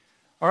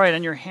All right,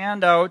 in your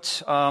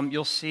handout,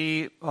 you'll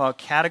see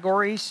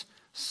categories,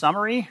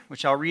 summary,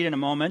 which I'll read in a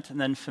moment, and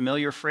then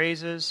familiar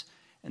phrases,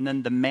 and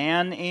then the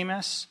man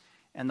Amos,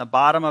 and the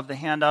bottom of the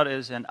handout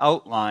is an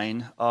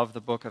outline of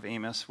the book of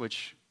Amos,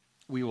 which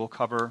we will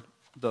cover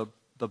the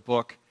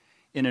book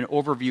in an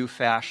overview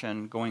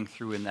fashion, going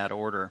through in that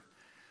order.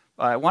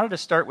 I wanted to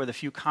start with a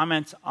few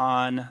comments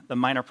on the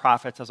minor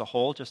prophets as a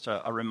whole, just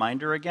a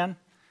reminder again.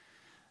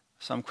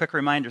 Some quick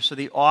reminders. So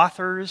the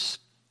authors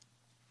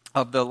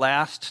of the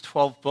last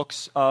 12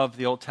 books of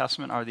the Old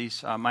Testament are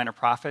these minor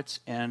prophets,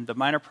 and the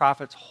minor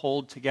prophets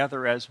hold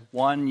together as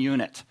one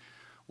unit,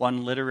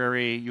 one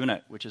literary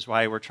unit, which is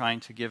why we're trying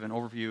to give an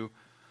overview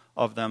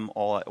of them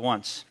all at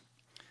once.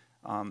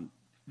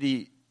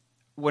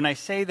 When I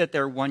say that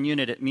they're one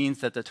unit, it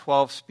means that the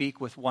 12 speak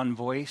with one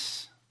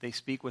voice, they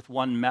speak with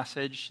one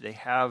message, they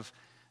have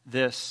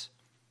this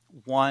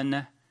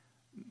one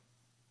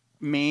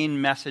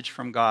main message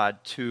from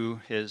God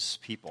to his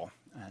people.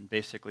 And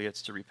basically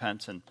it's to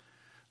repent and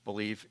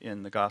believe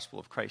in the gospel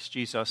of Christ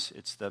Jesus.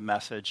 It's the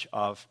message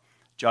of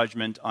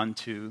judgment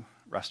unto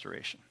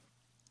restoration.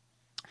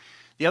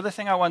 The other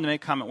thing I wanted to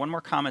make one more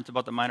comment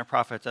about the minor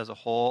prophets as a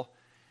whole.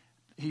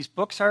 These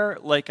books are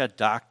like a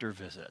doctor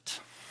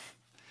visit.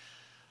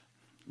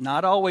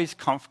 Not always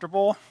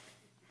comfortable,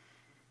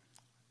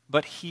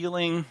 but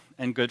healing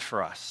and good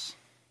for us.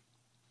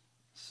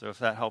 So if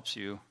that helps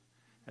you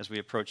as we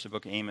approach the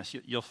book of Amos,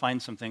 you'll find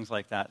some things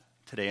like that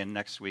today and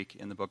next week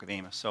in the book of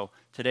Amos. So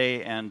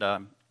today and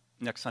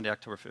next Sunday,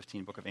 October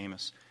 15, book of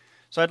Amos.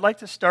 So I'd like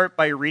to start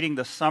by reading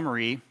the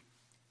summary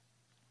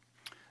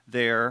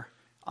there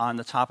on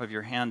the top of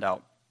your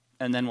handout,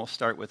 and then we'll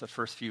start with the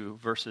first few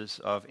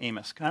verses of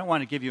Amos. I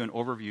want to give you an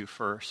overview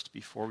first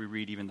before we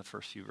read even the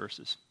first few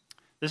verses.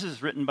 This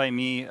is written by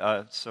me,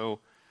 so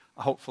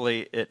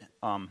hopefully it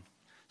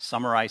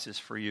summarizes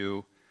for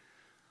you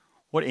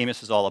what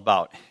Amos is all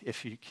about,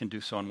 if you can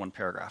do so in one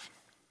paragraph.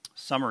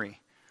 Summary.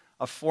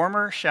 A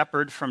former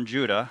shepherd from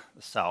Judah,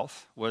 the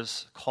south,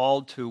 was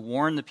called to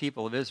warn the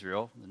people of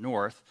Israel, the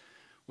north,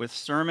 with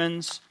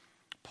sermons,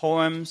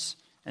 poems,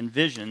 and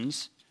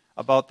visions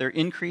about their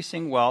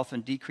increasing wealth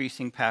and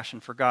decreasing passion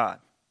for God.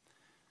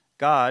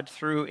 God,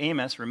 through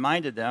Amos,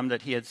 reminded them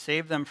that he had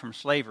saved them from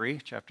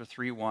slavery, chapter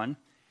 3:1,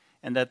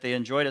 and that they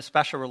enjoyed a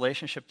special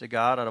relationship to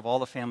God out of all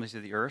the families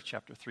of the earth,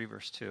 chapter 3,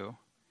 verse 2.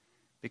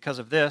 Because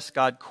of this,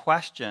 God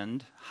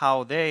questioned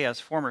how they, as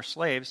former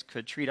slaves,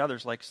 could treat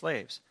others like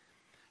slaves.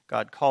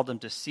 God called them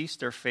to cease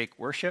their fake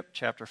worship,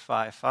 chapter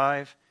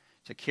 5:5,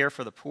 to care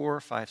for the poor,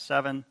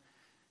 5:7,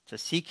 to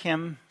seek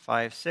him,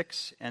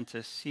 5:6, and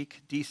to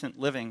seek decent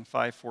living,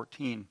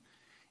 5:14.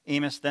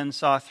 Amos then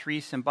saw three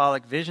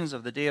symbolic visions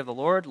of the day of the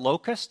Lord: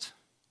 locust,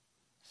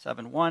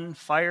 7:1,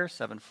 fire,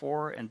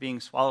 7:4, and being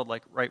swallowed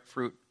like ripe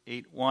fruit,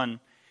 8:1.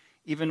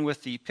 Even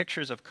with the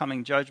pictures of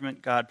coming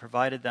judgment, God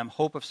provided them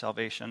hope of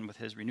salvation with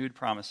his renewed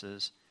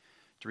promises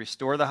to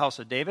restore the house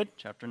of David,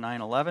 chapter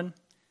 9:11,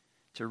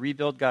 to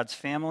rebuild God's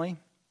family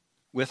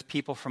with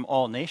people from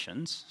all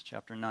nations,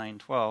 chapter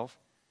 9:12.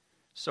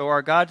 So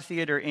our God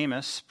theater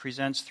Amos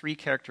presents three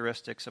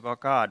characteristics about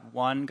God.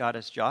 One, God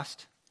is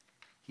just.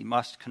 He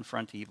must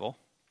confront evil,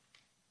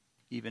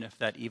 even if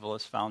that evil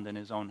is found in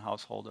his own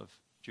household of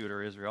Judah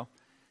or Israel.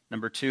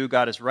 Number two,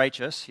 God is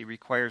righteous. He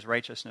requires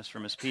righteousness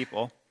from his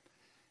people.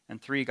 And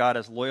three, God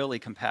is loyally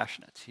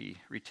compassionate. He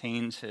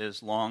retains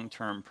his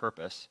long-term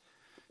purpose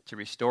to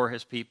restore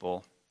his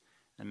people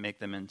and make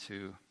them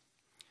into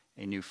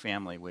a new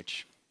family,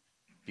 which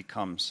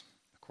becomes,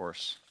 of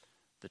course,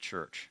 the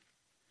church.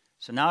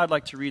 So now I'd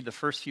like to read the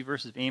first few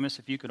verses of Amos.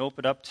 If you could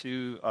open up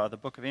to the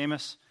book of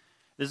Amos.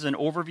 This is an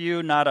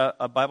overview, not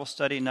a Bible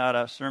study, not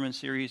a sermon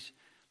series,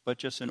 but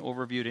just an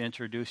overview to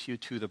introduce you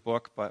to the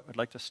book. But I'd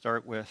like to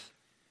start with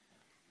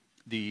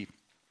the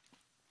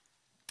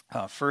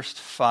first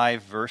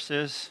 5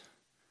 verses.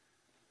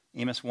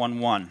 Amos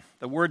 1:1.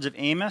 The words of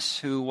Amos,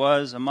 who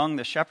was among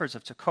the shepherds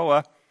of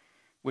Tekoa,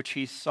 which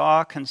he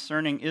saw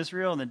concerning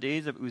Israel in the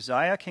days of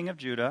Uzziah, king of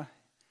Judah,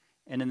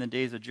 and in the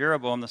days of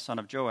Jeroboam, the son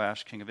of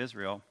Joash, king of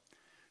Israel,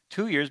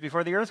 2 years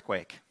before the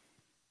earthquake.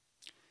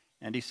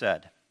 And he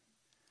said,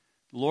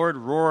 the Lord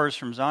roars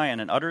from Zion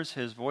and utters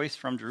his voice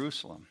from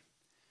Jerusalem.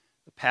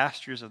 The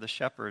pastures of the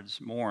shepherds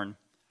mourn,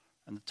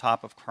 and the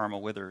top of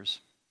Carmel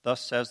withers.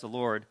 Thus says the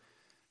Lord,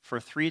 for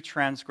 3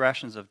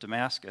 transgressions of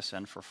Damascus,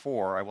 and for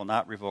 4 I will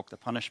not revoke the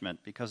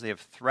punishment, because they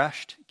have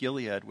threshed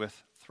Gilead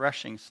with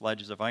threshing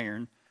sledges of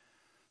iron.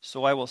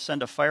 So I will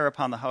send a fire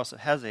upon the house of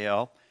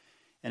Hazael,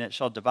 and it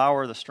shall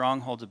devour the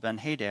strongholds of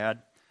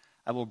Ben-Hadad.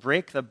 I will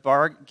break the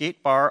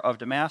gate bar of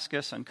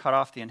Damascus and cut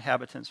off the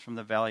inhabitants from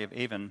the valley of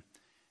Avon,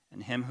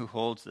 and him who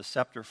holds the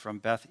scepter from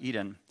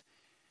Beth-Eden.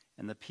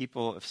 And the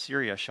people of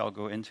Syria shall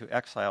go into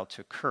exile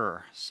to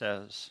Kir,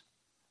 says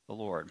the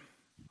Lord.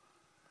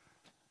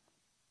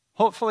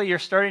 Hopefully you're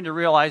starting to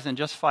realize in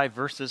just 5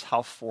 verses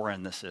how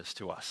foreign this is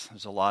to us.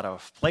 There's a lot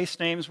of place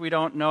names we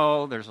don't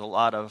know. There's a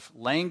lot of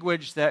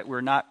language that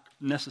we're not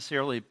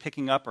necessarily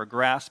picking up or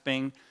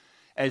grasping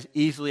as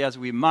easily as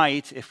we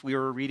might if we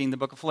were reading the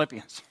book of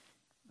Philippians,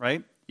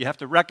 right? You have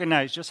to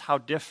recognize just how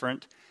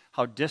different,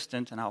 how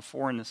distant and how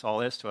foreign this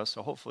all is to us,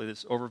 so hopefully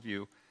this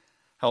overview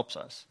helps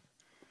us.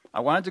 I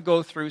wanted to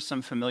go through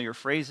some familiar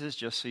phrases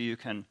just so you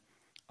can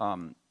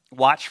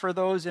watch for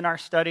those in our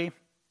study.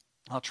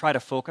 I'll try to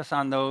focus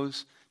on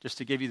those just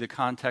to give you the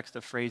context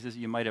of phrases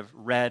you might have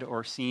read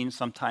or seen.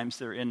 Sometimes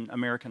they're in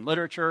American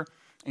literature,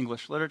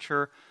 English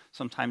literature.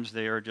 Sometimes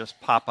they are just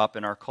pop up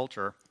in our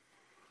culture.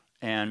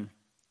 And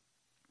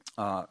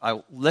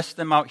I'll list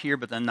them out here,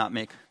 but then not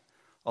make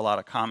a lot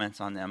of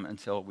comments on them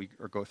until we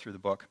go through the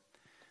book.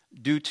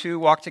 Do two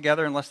walk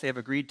together unless they have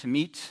agreed to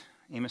meet?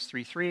 Amos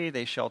 3:3,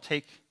 they shall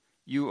take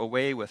you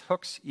away with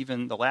hooks,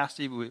 even the last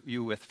of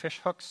you with fish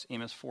hooks.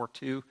 Amos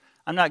 4:2.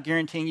 I'm not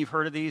guaranteeing you've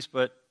heard of these,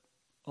 but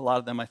a lot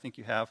of them I think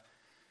you have.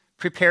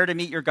 Prepare to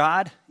meet your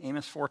God.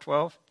 Amos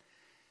 4:12.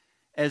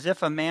 As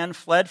if a man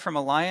fled from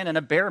a lion and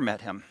a bear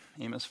met him.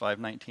 Amos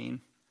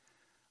 5:19.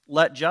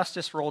 Let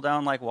justice roll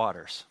down like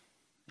waters.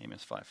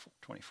 Amos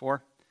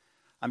 5:24.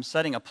 I'm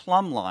setting a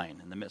plumb line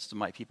in the midst of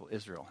my people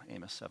Israel.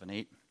 Amos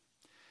 7:8.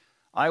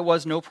 I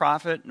was no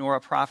prophet nor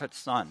a prophet's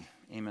son.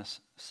 Amos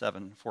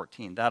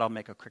 7:14. That I'll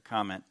make a quick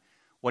comment.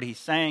 What he's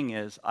saying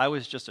is, I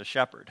was just a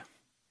shepherd,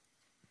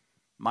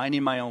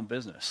 minding my own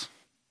business,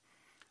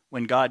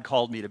 when God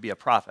called me to be a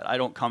prophet. I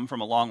don't come from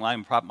a long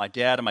line of prophet. My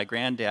dad and my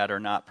granddad are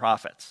not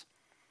prophets.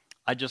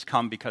 I just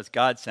come because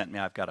God sent me.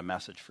 I've got a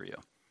message for you.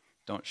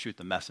 Don't shoot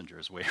the messenger,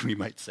 is the way we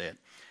might say it.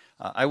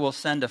 I will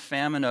send a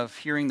famine of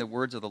hearing the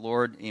words of the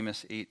Lord.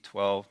 Amos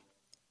 8:12.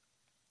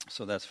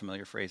 So that's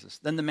familiar phrases.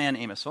 Then the man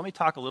Amos. So let me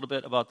talk a little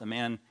bit about the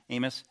man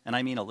Amos, and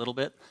I mean a little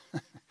bit.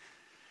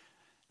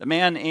 The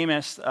man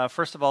Amos,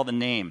 first of all, the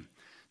name.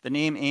 The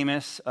name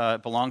Amos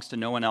belongs to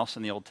no one else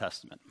in the Old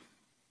Testament.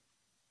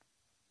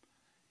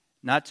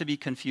 Not to be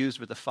confused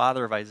with the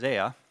father of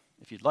Isaiah.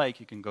 If you'd like,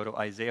 you can go to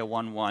Isaiah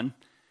 1:1.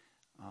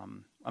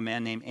 A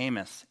man named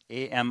Amos,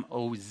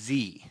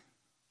 A-M-O-Z.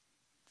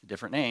 It's a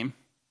different name,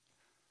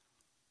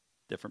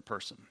 different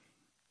person.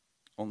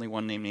 Only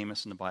one named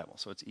Amos in the Bible,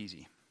 so it's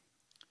easy.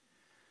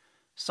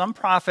 Some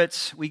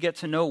prophets we get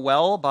to know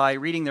well by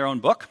reading their own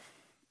book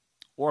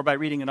or by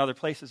reading in other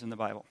places in the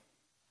Bible.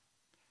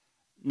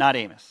 Not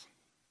Amos.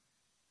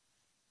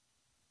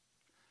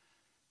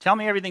 Tell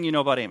me everything you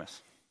know about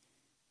Amos.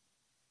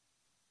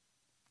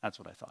 That's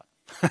what I thought.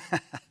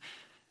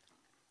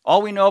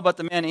 All we know about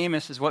the man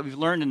Amos is what we've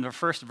learned in the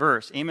first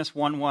verse, Amos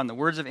 1:1. The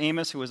words of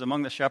Amos, who was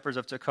among the shepherds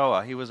of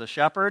Tekoa. He was a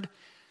shepherd.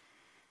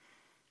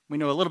 We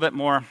know a little bit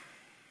more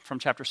from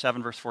chapter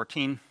 7, verse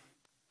 14.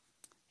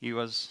 He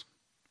was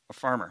a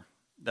farmer.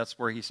 That's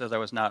where he says, I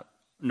was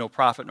no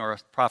prophet nor a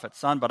prophet's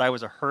son, but I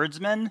was a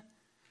herdsman,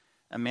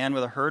 a man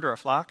with a herd or a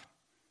flock,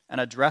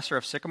 and a dresser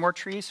of sycamore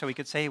trees. So we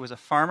could say he was a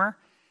farmer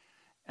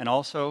and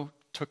also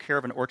took care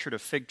of an orchard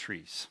of fig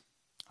trees,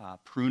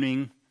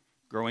 pruning,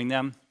 growing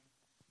them.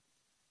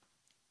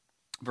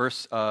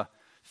 Verse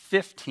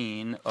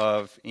 15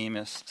 of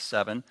Amos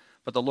 7,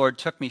 but the Lord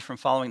took me from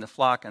following the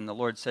flock, and the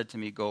Lord said to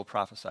me, go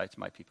prophesy to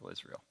my people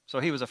Israel.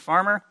 So he was a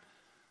farmer,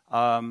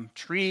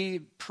 tree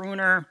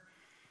pruner,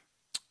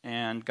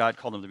 and God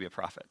called him to be a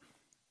prophet.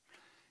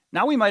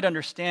 Now we might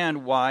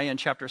understand why in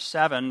chapter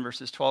 7,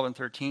 verses 12 and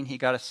 13, he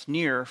got a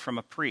sneer from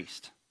a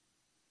priest.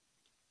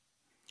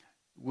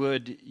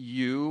 Would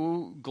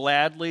you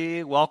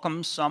gladly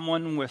welcome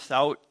someone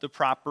without the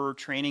proper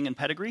training and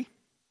pedigree?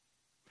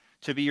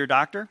 To be your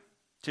doctor?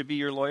 To be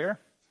your lawyer?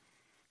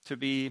 To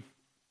be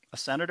a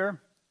senator?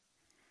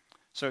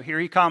 So here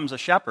he comes, a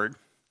shepherd.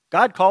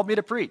 God called me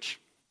to preach.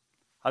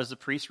 How does the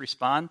priest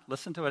respond?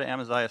 Listen to what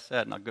Amaziah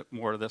said, and I'll get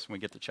more of this when we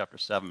get to chapter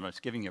 7, but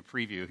it's giving you a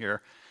preview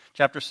here.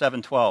 Chapter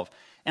 7:12.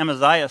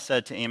 Amaziah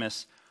said to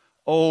Amos,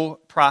 O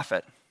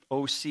prophet,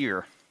 O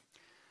seer,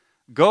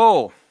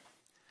 go,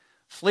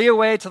 flee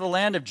away to the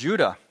land of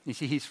Judah. You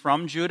see, he's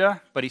from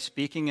Judah, but he's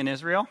speaking in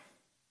Israel.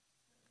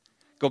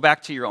 Go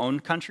back to your own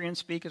country and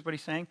speak, is what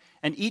he's saying.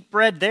 And eat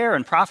bread there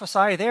and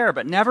prophesy there,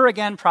 but never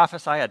again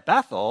prophesy at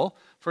Bethel,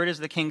 for it is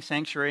the king's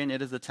sanctuary and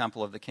it is the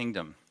temple of the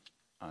kingdom.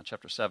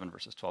 Chapter 7,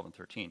 verses 12 and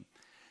 13.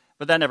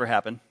 But that never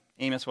happened.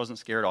 Amos wasn't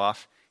scared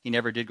off. He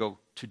never did go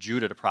to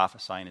Judah to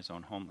prophesy in his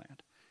own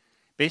homeland.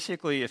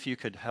 Basically, if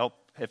it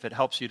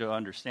helps you to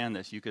understand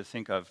this, you could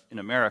think of, in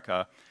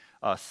America,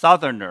 a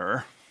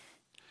southerner,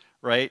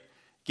 right,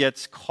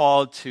 gets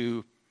called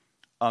to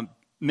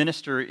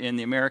minister in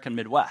the American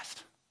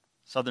Midwest.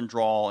 Southern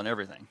drawl and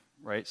everything,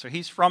 right? So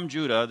he's from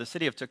Judah, the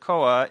city of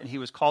Tekoa, and he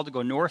was called to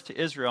go north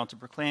to Israel and to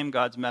proclaim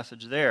God's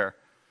message there.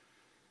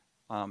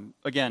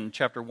 Again,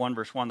 chapter 1,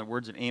 verse 1, the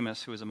words of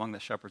Amos, who was among the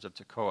shepherds of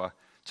Tekoa.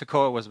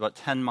 Tekoa was about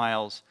 10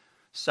 miles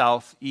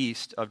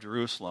southeast of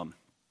Jerusalem.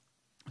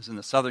 It was in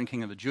the southern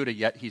kingdom of Judah,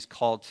 yet he's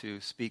called to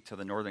speak to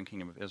the northern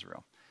kingdom of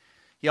Israel.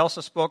 He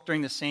also spoke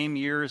during the same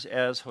years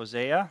as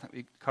Hosea, that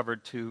we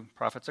covered 2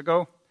 prophets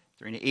ago,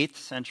 during the 8th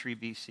century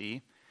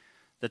BC.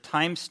 The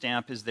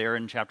timestamp is there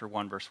in chapter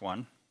 1, verse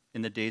 1,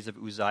 in the days of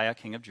Uzziah,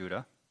 king of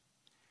Judah.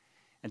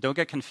 And don't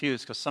get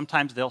confused, because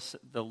sometimes they'll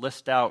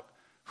list out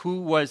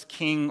who was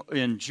king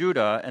in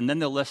Judah, and then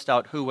they'll list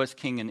out who was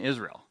king in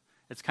Israel.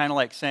 It's kind of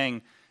like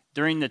saying,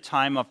 during the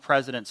time of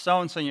President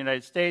so-and-so in the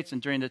United States,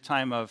 and during the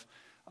time of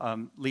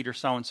leader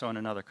so-and-so in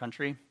another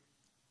country,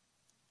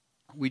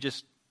 we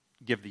just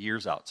give the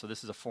years out. So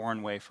this is a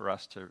foreign way for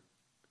us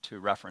to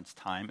reference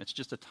time. It's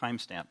just a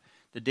timestamp.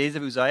 The days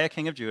of Uzziah,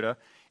 king of Judah,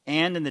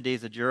 and in the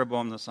days of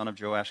Jeroboam, the son of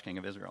Joash, king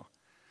of Israel.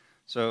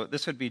 So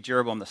this would be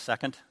Jeroboam the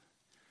second,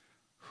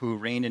 who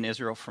reigned in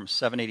Israel from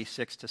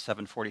 786 to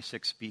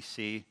 746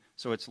 BC.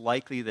 So it's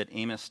likely that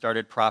Amos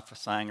started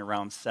prophesying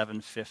around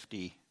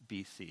 750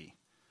 BC.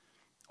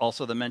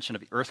 Also the mention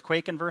of the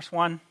earthquake in verse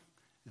 1.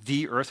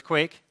 The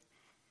earthquake.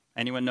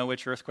 Anyone know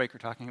which earthquake we're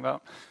talking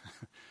about?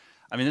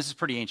 I mean, this is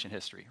pretty ancient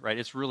history, right?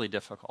 It's really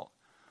difficult.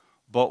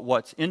 But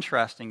what's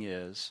interesting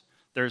is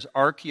there's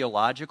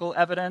archaeological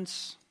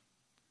evidence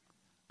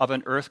of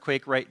an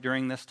earthquake right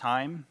during this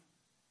time.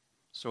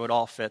 So it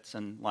all fits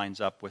and lines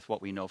up with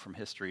what we know from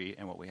history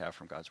and what we have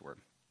from God's Word.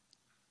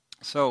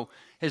 So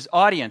his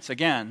audience,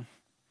 again,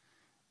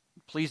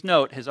 please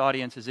note his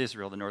audience is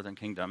Israel, the northern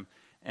kingdom.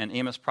 And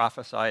Amos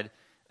prophesied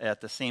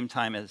at the same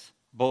time as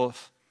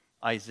both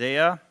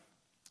Isaiah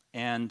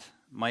and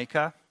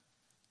Micah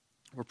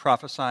were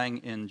prophesying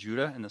in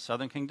Judah in the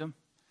southern kingdom.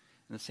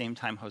 And at the same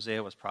time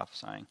Hosea was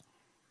prophesying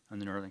in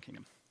the northern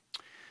kingdom.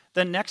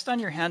 Then next on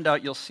your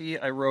handout, you'll see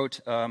I wrote,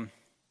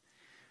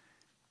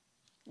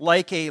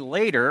 like a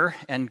later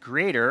and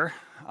greater,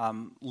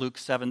 Luke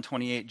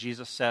 7:28,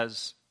 Jesus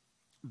says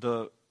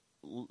the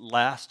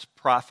last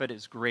prophet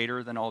is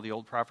greater than all the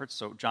old prophets.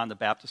 So John the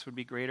Baptist would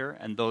be greater,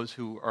 and those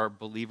who are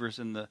believers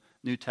in the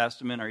New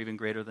Testament are even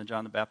greater than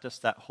John the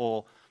Baptist. That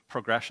whole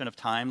progression of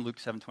time, Luke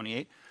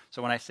 7:28.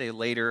 So when I say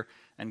later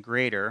and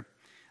greater,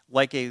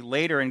 like a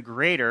later and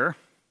greater,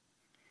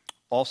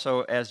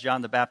 also, as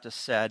John the Baptist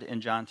said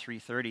in John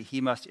 3:30, he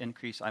must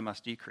increase, I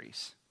must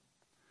decrease.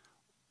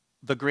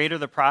 The greater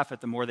the prophet,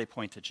 the more they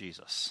point to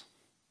Jesus,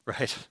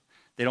 right?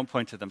 They don't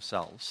point to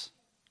themselves.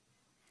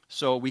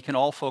 So we can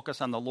all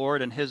focus on the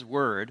Lord and his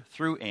word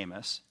through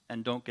Amos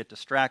and don't get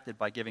distracted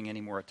by giving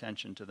any more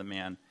attention to the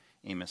man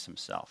Amos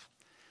himself.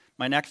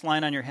 My next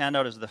line on your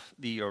handout is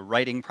the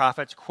writing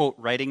prophets. Quote,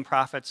 writing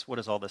prophets. What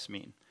does all this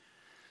mean?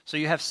 So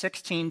you have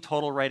 16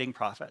 total writing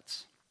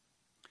prophets.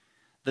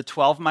 The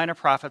 12 minor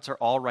prophets are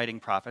all writing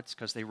prophets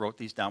because they wrote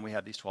these down. We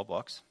have these 12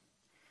 books.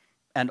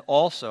 And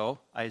also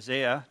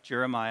Isaiah,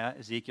 Jeremiah,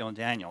 Ezekiel, and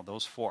Daniel,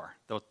 those four.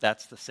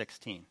 That's the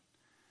 16.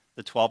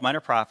 The 12 minor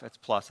prophets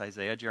plus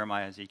Isaiah,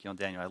 Jeremiah, Ezekiel, and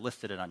Daniel. I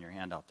listed it on your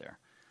handout there.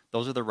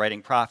 Those are the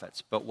writing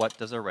prophets. But what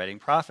does a writing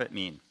prophet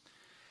mean?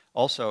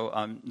 Also,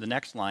 the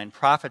next line,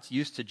 prophets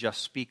used to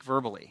just speak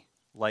verbally,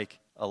 like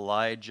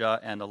Elijah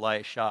and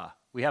Elisha.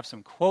 We have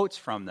some quotes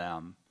from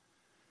them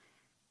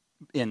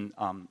in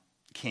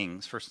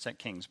Kings, First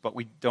Kings, but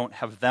we don't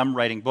have them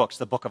writing books,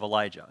 the book of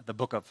Elijah, the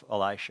book of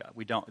Elisha.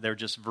 We don't. They're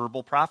just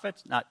verbal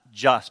prophets, not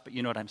just, but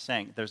you know what I'm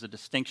saying. There's a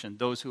distinction,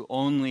 those who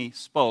only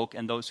spoke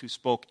and those who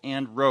spoke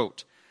and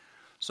wrote.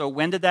 So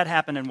when did that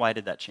happen and why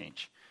did that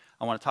change?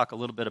 I want to talk a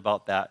little bit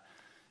about that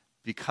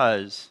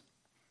because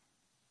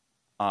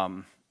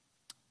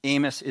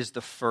Amos is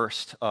the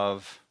first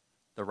of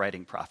the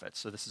writing prophets.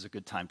 So this is a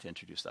good time to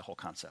introduce that whole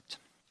concept.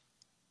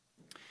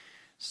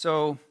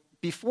 So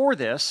before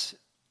this,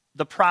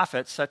 the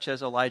prophets, such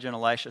as Elijah and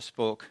Elisha,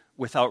 spoke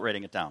without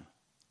writing it down.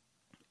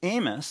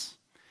 Amos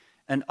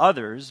and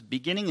others,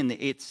 beginning in the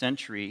 8th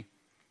century,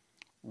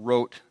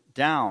 wrote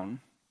down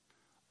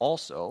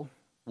also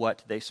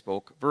what they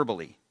spoke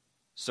verbally.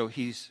 So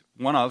he's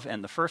one of,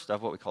 and the first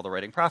of, what we call the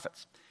writing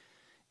prophets.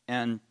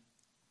 And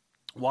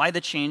why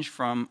the change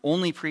from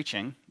only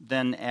preaching,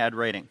 then add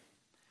writing?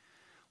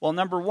 Well,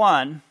 number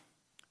one,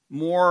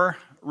 more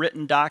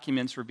written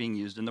documents were being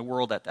used in the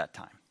world at that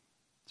time.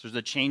 So there's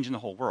a change in the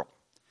whole world.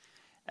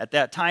 At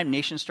that time,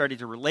 nations started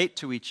to relate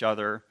to each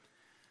other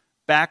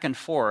back and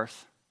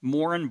forth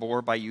more and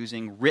more by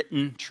using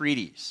written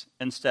treaties.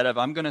 Instead of,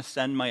 I'm going to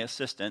send my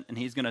assistant, and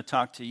he's going to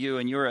talk to you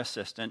and your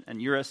assistant,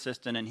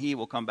 and he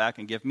will come back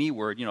and give me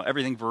word,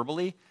 everything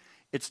verbally.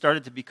 It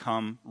started to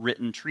become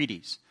written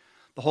treaties.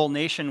 The whole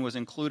nation was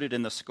included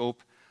in the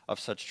scope of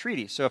such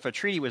treaties. So if a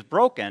treaty was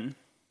broken,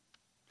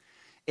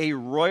 a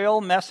royal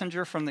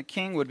messenger from the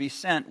king would be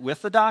sent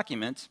with the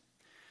document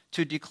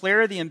to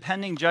declare the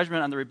impending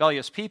judgment on the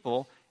rebellious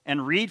people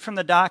and read from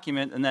the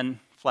document and then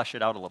flesh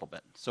it out a little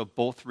bit. So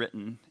both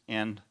written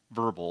and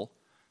verbal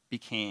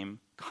became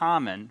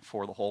common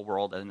for the whole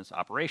world and its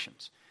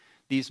operations.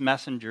 These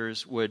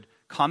messengers would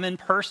come in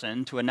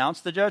person to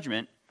announce the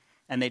judgment,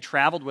 and they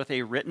traveled with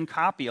a written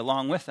copy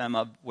along with them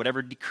of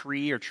whatever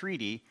decree or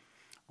treaty,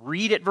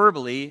 read it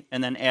verbally,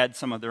 and then add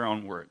some of their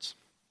own words.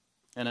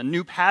 And a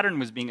new pattern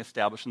was being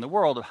established in the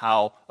world of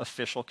how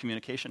official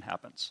communication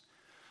happens.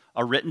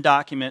 A written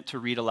document to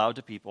read aloud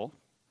to people,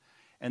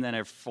 and then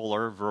a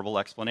fuller verbal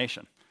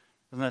explanation.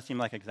 Doesn't that seem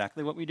like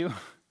exactly what we do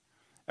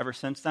ever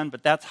since then?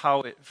 But that's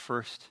how it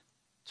first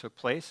took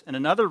place. And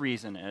another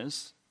reason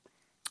is,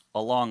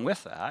 along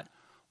with that,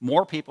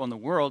 more people in the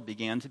world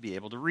began to be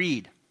able to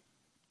read.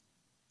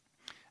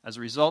 As a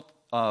result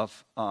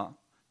of,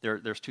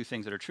 there's two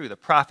things that are true. The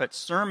prophet's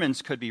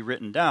sermons could be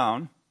written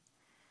down,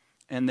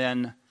 and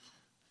then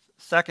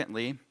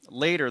Secondly,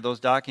 later those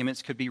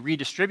documents could be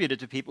redistributed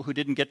to people who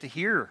didn't get to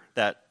hear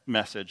that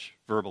message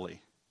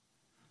verbally.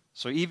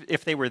 So even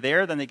if they were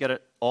there, then they get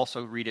to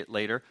also read it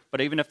later.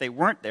 But even if they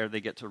weren't there,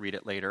 they get to read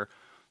it later.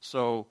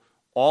 So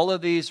all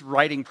of these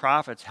writing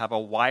prophets have a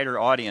wider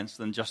audience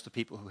than just the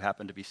people who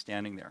happen to be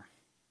standing there.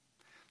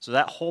 So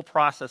that whole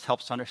process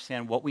helps to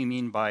understand what we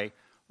mean by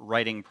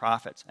writing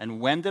prophets. And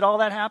when did all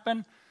that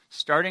happen?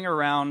 Starting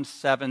around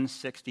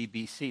 760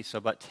 BC, so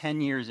about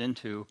 10 years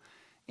into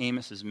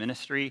Amos's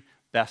ministry,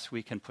 best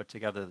we can put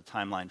together the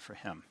timeline for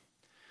him.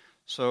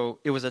 So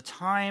it was a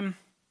time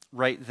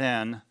right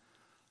then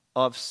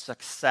of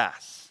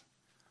success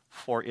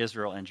for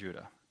Israel and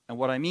Judah. And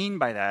what I mean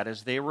by that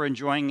is they were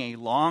enjoying a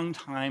long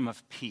time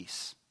of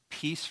peace.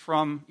 Peace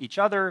from each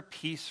other,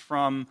 peace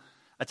from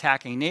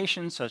attacking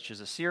nations such as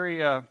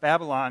Assyria,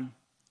 Babylon,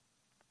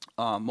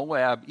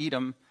 Moab,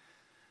 Edom.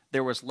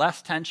 There was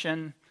less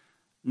tension,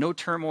 no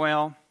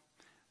turmoil.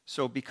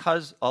 So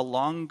because a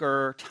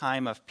longer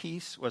time of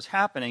peace was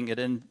happening,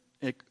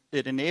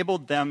 it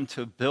enabled them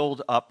to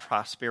build up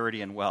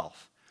prosperity and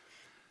wealth.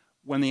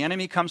 When the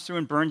enemy comes through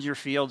and burns your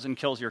fields and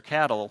kills your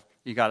cattle,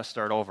 you got to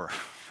start over,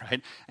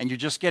 right? And you're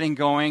just getting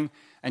going,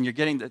 and you're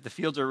getting the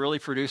fields are really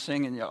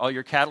producing, and all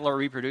your cattle are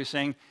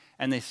reproducing,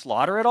 and they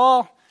slaughter it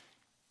all.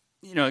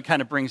 It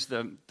kind of brings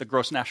the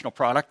gross national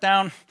product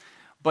down.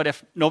 But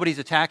if nobody's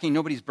attacking,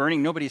 nobody's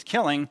burning, nobody's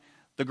killing,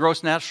 the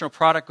gross national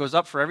product goes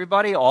up for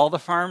everybody. All the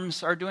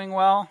farms are doing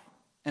well,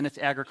 and it's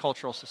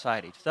agricultural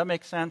society. Does that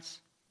make sense?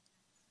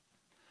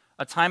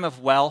 A time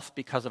of wealth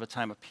because of a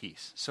time of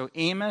peace. So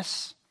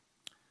Amos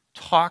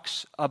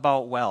talks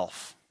about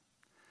wealth.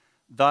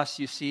 Thus,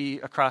 you see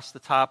across the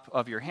top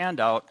of your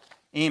handout,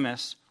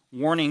 Amos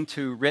warning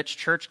to rich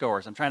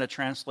churchgoers. I'm trying to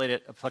translate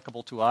it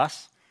applicable to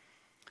us.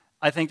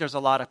 I think there's a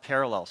lot of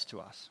parallels to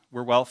us.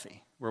 We're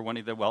wealthy. We're one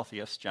of the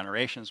wealthiest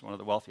generations, one of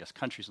the wealthiest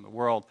countries in the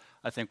world.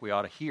 I think we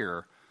ought to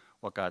hear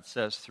what God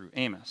says through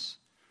Amos.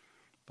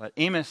 But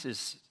Amos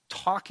is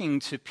talking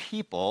to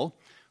people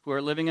who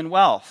are living in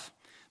wealth.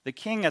 The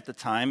king at the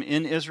time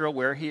in Israel,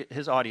 where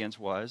his audience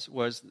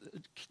was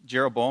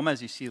Jeroboam,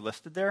 as you see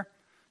listed there,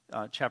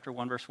 chapter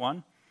 1, verse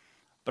 1.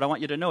 But I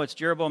want you to know it's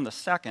Jeroboam the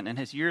second, and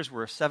his years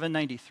were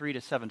 793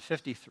 to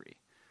 753.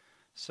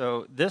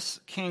 So this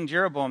king,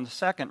 Jeroboam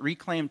II,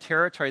 reclaimed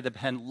territory that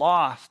had been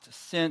lost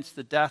since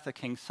the death of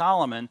King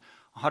Solomon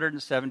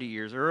 170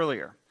 years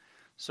earlier.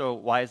 So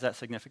why is that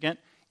significant?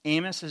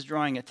 Amos is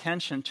drawing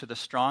attention to the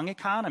strong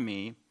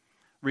economy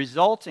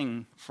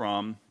resulting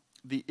from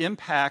the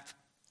impact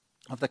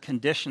of the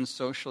conditions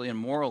socially and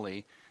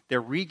morally. They're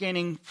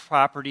regaining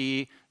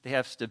property, they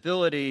have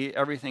stability,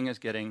 everything is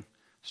getting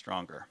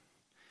stronger.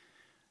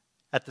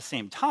 At the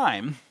same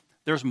time,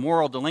 there's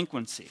moral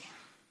delinquency.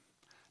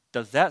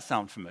 Does that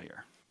sound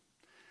familiar?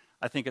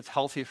 I think it's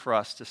healthy for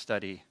us to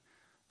study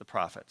the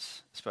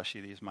prophets,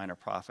 especially these minor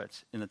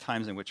prophets, in the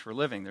times in which we're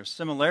living. There's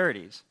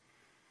similarities.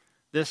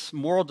 This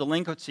moral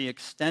delinquency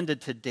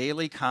extended to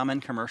daily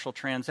common commercial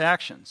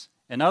transactions.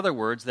 In other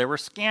words, there were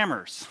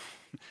scammers.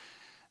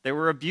 There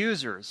were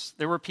abusers.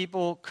 There were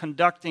people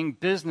conducting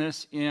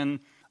business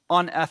in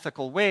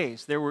unethical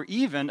ways. There were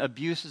even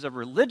abuses of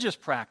religious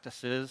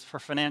practices for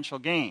financial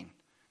gain.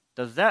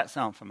 Does that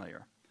sound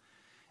familiar?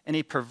 And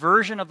a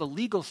perversion of the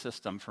legal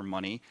system for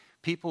money.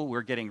 People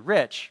were getting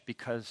rich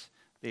because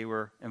they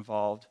were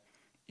involved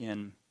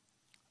in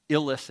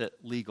illicit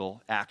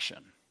legal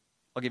action.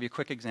 I'll give you a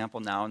quick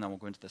example now, and then we'll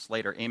go into this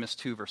later. Amos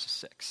 2, verses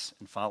 6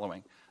 and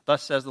following.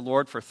 Thus says the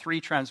Lord, for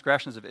 3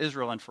 transgressions of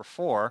Israel and for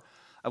 4,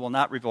 I will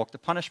not revoke the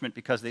punishment,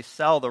 because they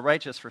sell the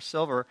righteous for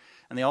silver,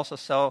 and they also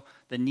sell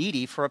the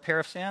needy for a pair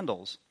of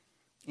sandals.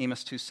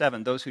 Amos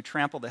 2:7, those who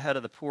trample the head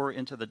of the poor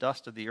into the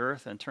dust of the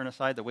earth and turn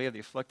aside the way of the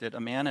afflicted, a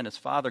man and his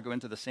father go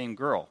into the same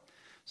girl,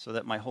 so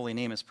that my holy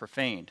name is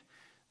profaned.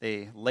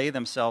 They lay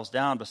themselves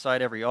down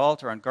beside every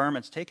altar on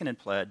garments taken in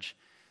pledge,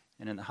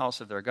 and in the house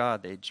of their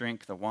God they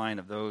drink the wine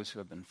of those who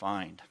have been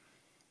fined.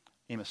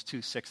 Amos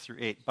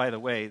 2:6-8. By the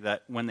way,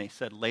 that when they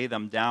said lay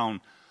them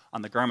down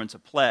on the garments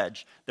of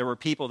pledge, there were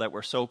people that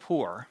were so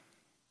poor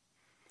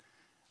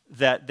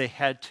that they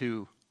had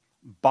to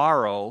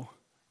borrow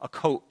a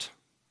coat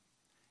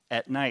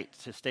at night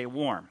to stay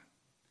warm.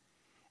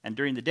 And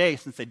during the day,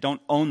 since they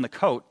don't own the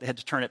coat, they had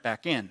to turn it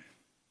back in.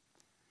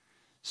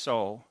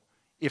 So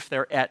if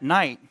they're at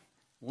night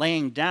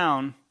laying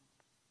down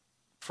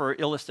for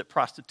illicit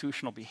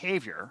prostitutional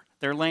behavior,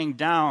 they're laying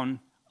down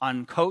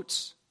on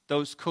coats.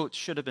 Those coats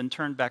should have been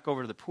turned back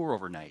over to the poor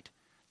overnight.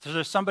 So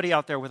there's somebody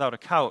out there without a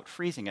coat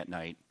freezing at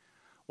night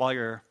while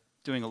you're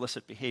doing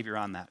illicit behavior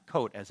on that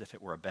coat as if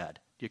it were a bed.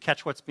 Do you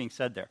catch what's being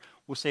said there?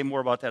 We'll say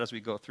more about that as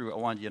we go through. I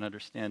wanted you to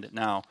understand it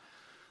now.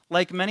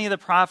 Like many of the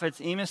prophets,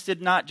 Amos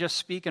did not just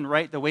speak and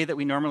write the way that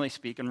we normally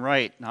speak and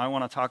write. Now I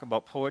want to talk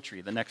about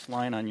poetry. The next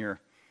line on your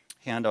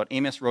handout,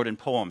 Amos wrote in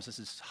poems. This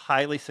is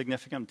highly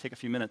significant. I'll take a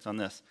few minutes on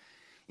this.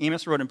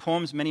 Amos wrote in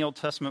poems. Many Old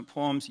Testament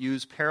poems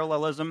use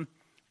parallelism.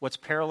 What's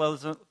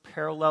parallelism?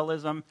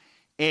 Parallelism.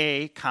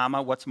 A,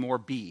 comma, what's more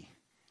B?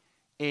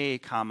 A,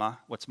 comma,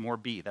 what's more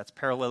B? That's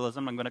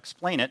parallelism. I'm going to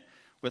explain it.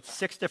 with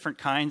 6 different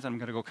kinds. I'm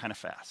going to go kind of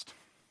fast.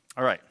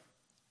 All right.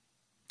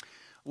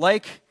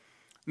 Like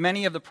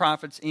many of the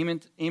prophets,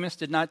 Amos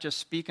did not just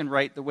speak and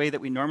write the way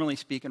that we normally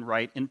speak and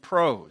write in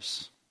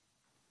prose.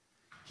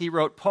 He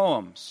wrote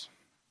poems.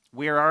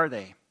 Where are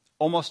they?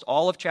 Almost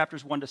all of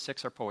chapters 1 to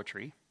 6 are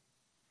poetry.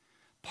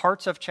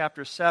 Parts of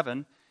chapter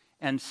 7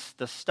 and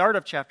the start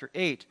of chapter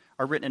 8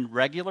 are written in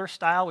regular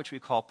style, which we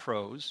call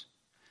prose.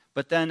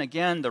 But then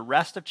again, the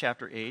rest of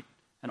chapter 8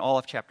 and all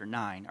of chapter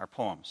 9 are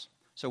poems.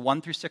 So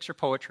 1 through 6 are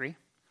poetry.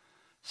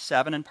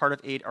 7 and part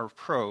of 8 are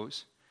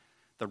prose.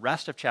 The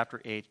rest of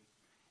chapter 8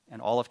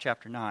 and all of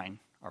chapter 9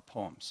 are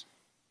poems.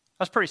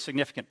 That's a pretty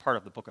significant part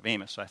of the book of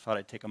Amos, so I thought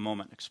I'd take a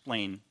moment and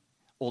explain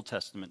Old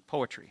Testament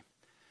poetry.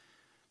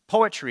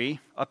 Poetry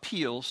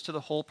appeals to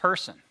the whole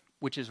person,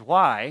 which is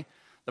why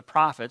the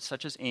prophets,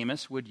 such as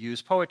Amos, would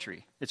use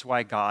poetry. It's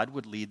why God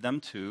would lead them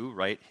to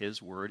write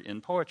his word in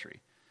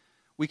poetry.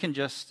 We can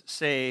just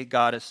say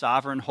God is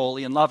sovereign,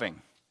 holy, and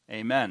loving.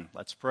 Amen.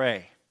 Let's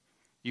pray.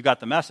 You got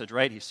the message,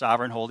 right? He's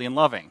sovereign, holy, and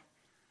loving.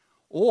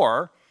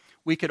 Or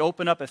we could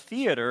open up a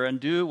theater and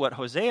do what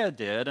Hosea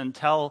did and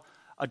tell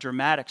a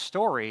dramatic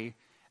story,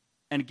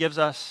 and it gives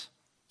us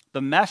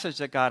the message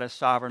that God is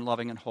sovereign,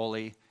 loving, and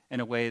holy in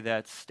a way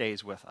that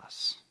stays with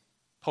us.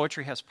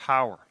 Poetry has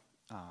power.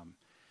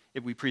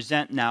 If we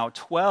present now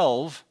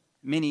 12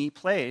 mini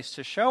plays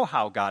to show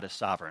how God is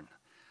sovereign,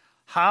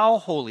 how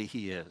holy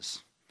he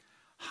is,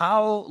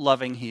 how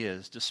loving he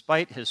is,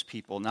 despite his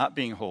people not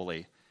being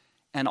holy,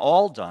 and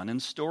all done in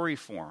story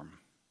form.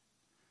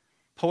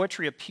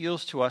 Poetry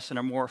appeals to us in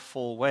a more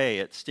full way.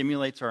 It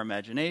stimulates our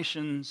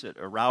imaginations, it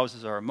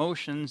arouses our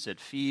emotions, it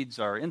feeds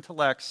our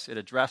intellects, it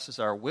addresses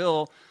our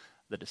will,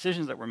 the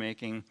decisions that we're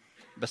making.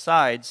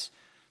 Besides,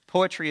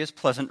 poetry is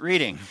pleasant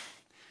reading.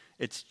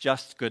 It's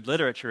just good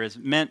literature. It's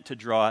meant to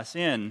draw us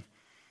in.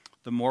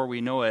 The more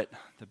we know it,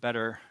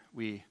 the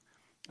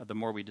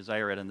more we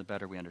desire it, and the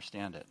better we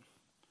understand it.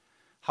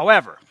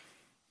 However,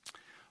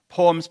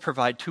 poems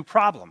provide 2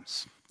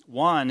 problems.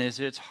 One is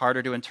it's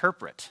harder to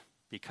interpret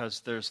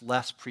because there's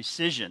less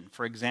precision.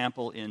 For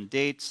example, in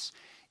dates,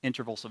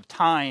 intervals of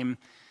time,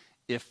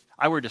 if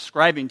I were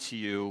describing to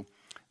you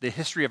the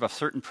history of a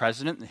certain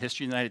president in the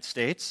history of the United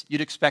States,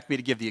 you'd expect me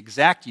to give the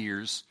exact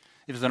years,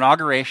 it was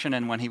inauguration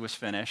and when he was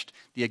finished,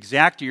 the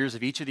exact years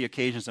of each of the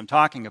occasions I'm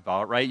talking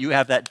about, right? You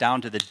have that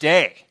down to the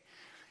day.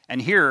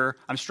 And here,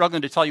 I'm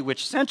struggling to tell you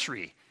which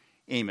century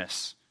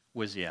Amos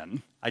was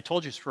in. I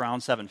told you it's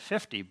around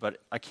 750, but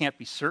I can't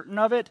be certain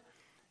of it.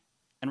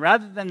 And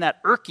rather than that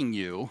irking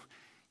you,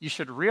 you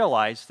should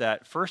realize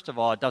that, first of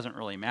all, it doesn't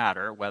really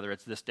matter whether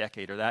it's this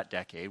decade or that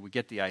decade. We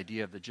get the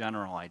idea of the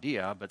general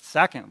idea. But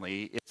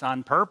secondly, it's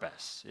on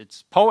purpose.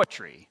 It's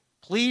poetry.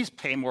 Please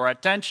pay more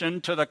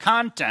attention to the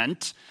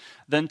content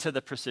than to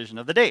the precision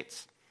of the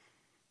dates.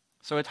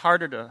 So it's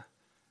harder to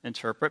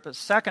interpret. But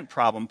second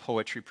problem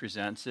poetry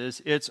presents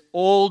is it's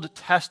Old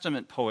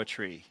Testament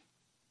poetry.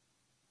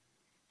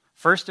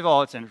 First of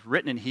all, it's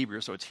written in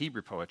Hebrew, so it's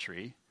Hebrew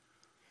poetry.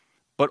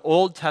 But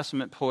Old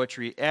Testament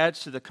poetry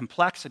adds to the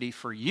complexity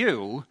for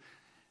you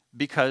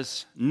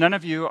because none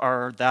of you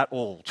are that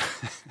old.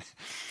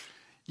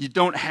 You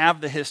don't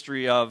have the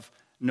history of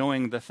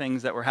knowing the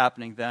things that were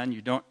happening then.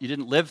 You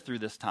didn't live through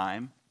this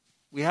time.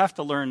 We have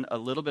to learn a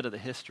little bit of the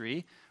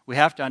history. We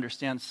have to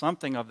understand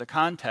something of the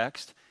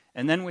context.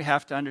 And then we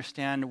have to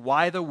understand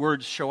why the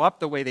words show up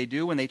the way they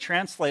do when they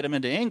translate them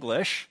into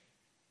English.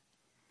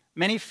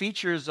 Many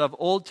features of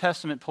Old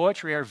Testament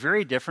poetry are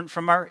very different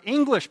from our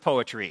English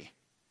poetry.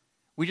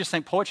 We just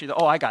think poetry,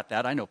 oh, I got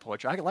that. I know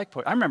poetry. I like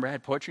poetry. I remember I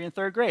had poetry in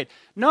 3rd grade.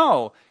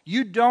 No,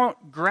 you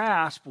don't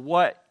grasp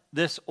what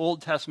this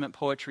Old Testament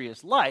poetry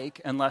is like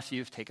unless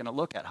you've taken a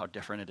look at how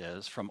different it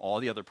is from all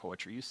the other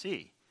poetry you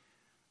see.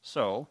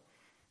 So,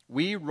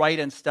 we write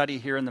and study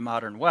here in the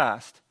modern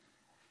West.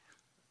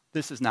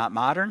 This is not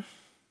modern,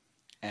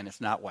 and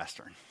it's not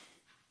Western.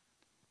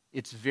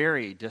 It's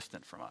very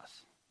distant from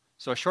us.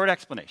 So, a short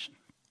explanation.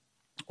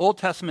 Old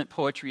Testament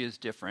poetry is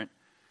different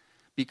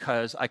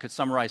because I could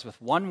summarize with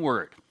one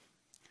word: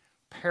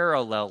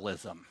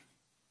 parallelism.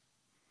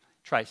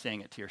 Try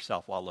saying it to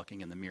yourself while looking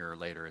in the mirror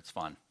later. It's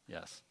fun.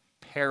 Yes.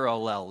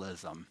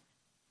 Parallelism.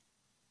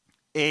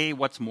 A,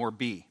 what's more,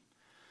 B.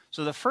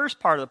 So the first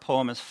part of the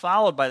poem is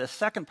followed by the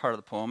second part of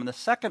the poem, and the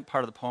second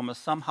part of the poem is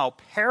somehow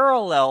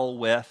parallel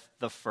with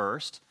the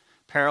first.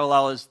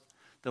 Parallel is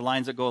the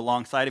lines that go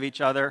alongside of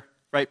each other,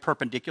 right?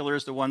 Perpendicular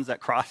is the ones that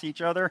cross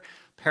each other.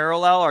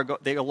 Parallel are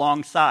they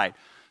alongside.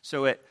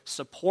 So it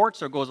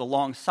supports or goes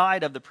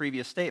alongside of the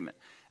previous statement.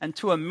 And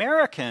to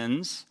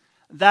Americans,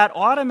 that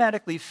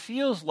automatically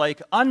feels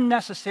like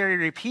unnecessary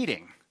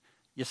repeating.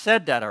 You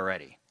said that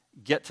already.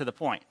 Get to the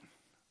point,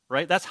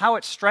 right? That's how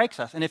it strikes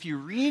us. And if you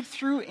read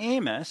through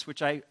Amos,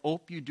 which I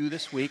hope you do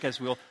this week, as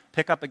we'll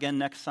pick up again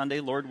next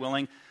Sunday, Lord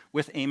willing,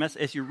 with Amos,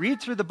 as you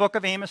read through the book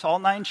of Amos, all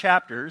 9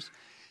 chapters,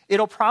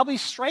 it'll probably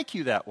strike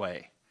you that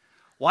way.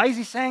 Why is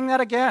he saying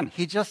that again?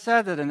 He just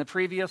said it in the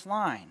previous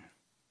line.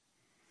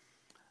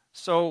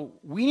 So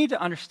we need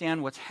to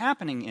understand what's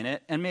happening in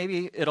it, and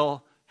maybe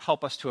it'll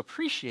help us to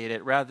appreciate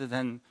it rather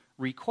than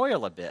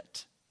recoil a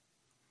bit.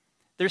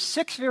 There's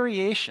 6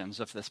 variations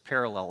of this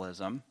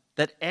parallelism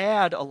that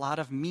add a lot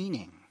of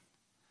meaning.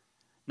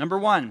 Number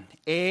 1,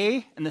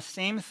 A and the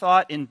same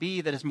thought in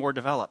B that is more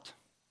developed.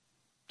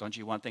 Don't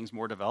you want things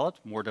more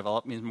developed? More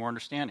developed means more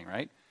understanding,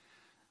 right?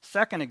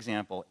 Second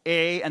example,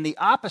 A and the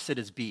opposite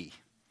is B.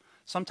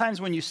 Sometimes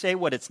when you say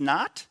what it's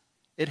not,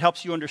 it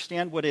helps you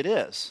understand what it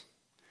is.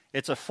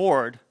 It's a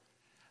Ford,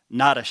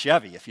 not a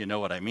Chevy, if you know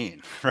what I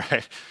mean,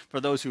 right? For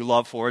those who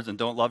love Fords and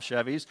don't love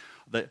Chevys,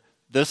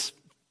 this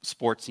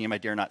sports team, I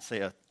dare not say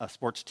a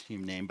sports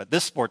team name, but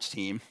this sports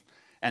team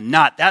and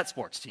not that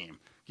sports team.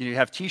 You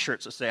have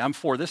T-shirts that say, I'm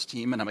for this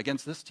team and I'm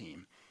against this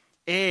team.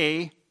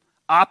 A,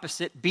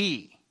 opposite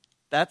B.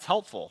 That's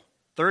helpful.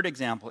 Third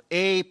example,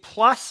 A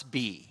plus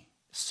B,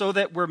 so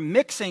that we're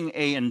mixing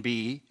A and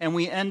B and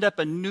we end up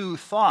a new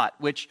thought,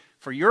 which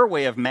for your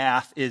way of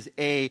math is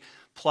A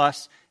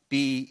plus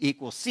B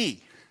equals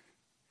C.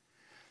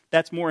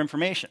 That's more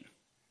information.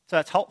 So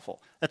that's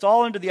helpful. That's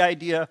all under the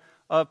idea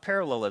of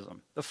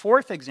parallelism. The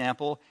fourth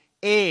example,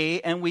 A,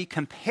 and we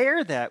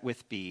compare that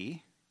with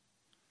B.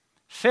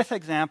 Fifth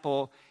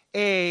example,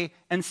 A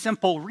and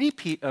simple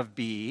repeat of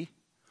B,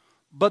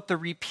 but the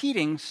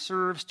repeating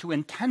serves to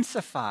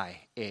intensify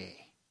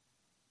A.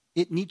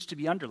 It needs to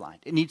be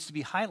underlined. It needs to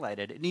be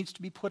highlighted. It needs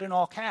to be put in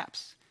all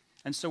caps.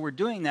 And so we're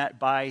doing that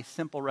by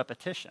simple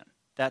repetition.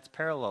 That's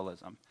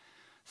parallelism.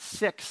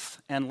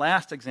 Sixth and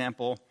last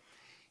example,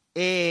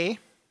 A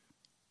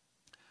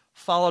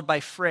followed by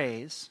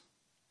phrase,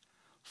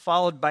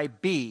 followed by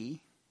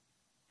B,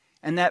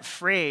 and that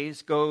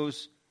phrase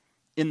goes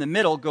in the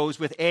middle, goes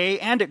with A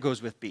and it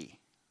goes with B.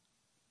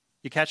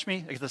 You catch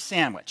me? Like the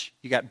sandwich.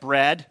 You got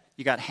bread,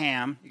 you got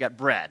ham, you got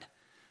bread.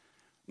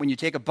 When you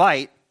take a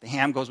bite, the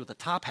ham goes with the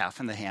top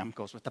half and the ham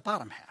goes with the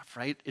bottom half,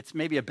 right? It's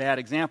maybe a bad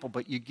example,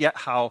 but you get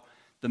how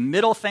the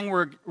middle thing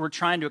we're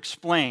trying to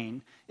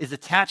explain is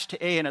attached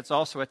to A and it's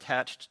also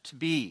attached to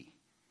B.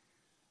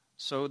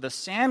 So the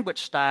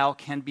sandwich style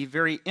can be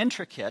very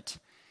intricate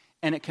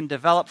and it can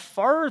develop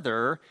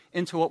farther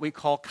into what we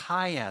call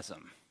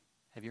chiasm.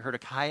 Have you heard of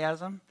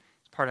chiasm?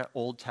 It's part of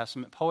Old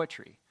Testament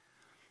poetry.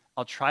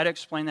 I'll try to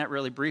explain that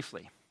really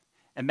briefly.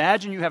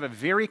 Imagine you have a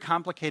very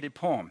complicated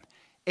poem,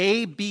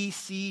 A, B,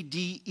 C,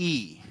 D,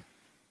 E,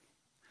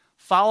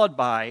 followed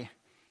by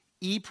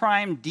E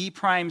prime, D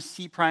prime,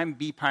 C prime,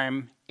 B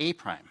prime, A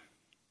prime.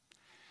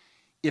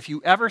 If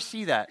you ever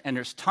see that, and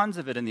there's tons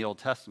of it in the Old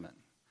Testament,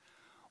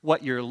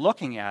 what you're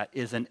looking at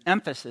is an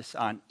emphasis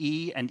on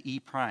E and E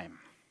prime.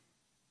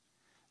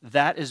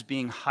 That is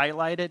being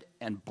highlighted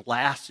and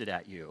blasted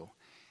at you.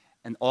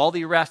 And all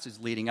the rest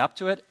is leading up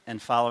to it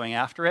and following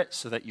after it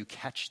so that you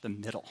catch the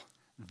middle.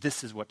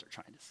 This is what they're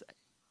trying to say.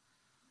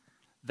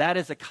 That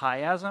is a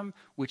chiasm,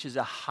 which is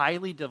a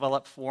highly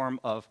developed form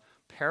of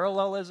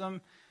parallelism,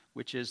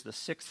 which is the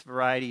sixth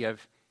variety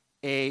of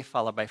A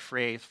followed by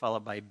phrase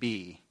followed by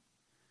B.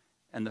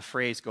 And the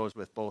phrase goes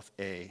with both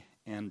A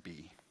and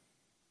B.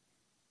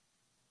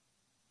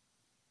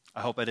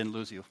 I hope I didn't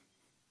lose you.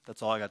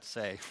 That's all I got to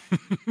say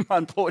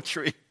on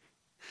poetry.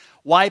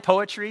 Why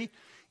poetry?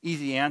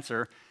 Easy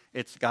answer.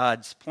 It's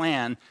God's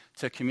plan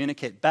to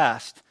communicate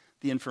best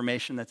the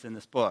information that's in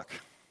this book.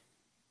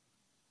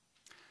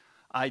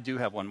 I do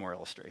have one more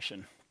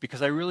illustration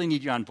because I really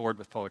need you on board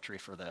with poetry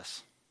for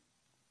this.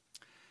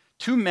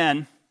 Two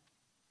men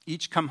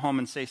each come home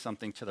and say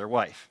something to their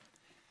wife.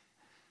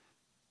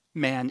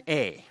 Man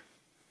A,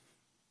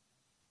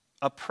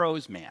 a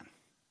prose man.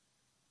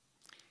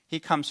 He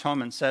comes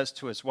home and says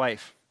to his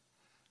wife,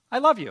 I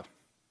love you.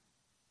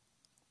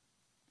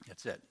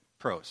 That's it,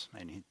 prose.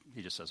 And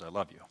he just says, I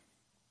love you.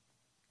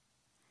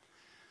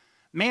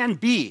 Man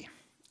B,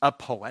 a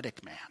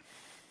poetic man.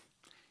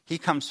 He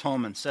comes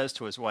home and says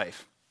to his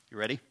wife, you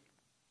ready?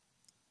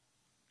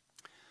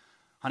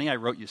 Honey, I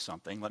wrote you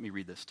something. Let me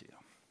read this to you.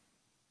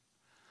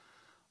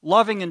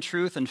 Loving in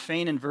truth and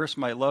fain in verse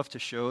my love to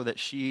show that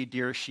she,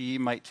 dear she,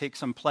 might take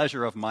some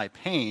pleasure of my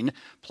pain.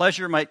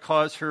 Pleasure might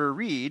cause her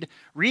read.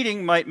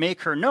 Reading might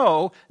make her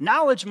know.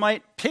 Knowledge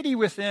might pity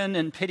within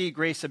and pity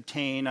grace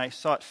obtain. I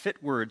sought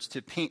fit words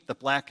to paint the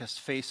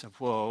blackest face of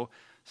woe.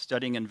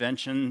 Studying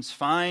inventions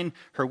fine,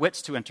 her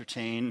wits to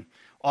entertain.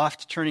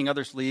 Oft turning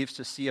others' leaves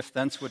to see if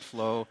thence would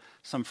flow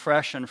some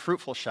fresh and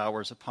fruitful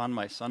showers upon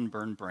my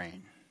sunburned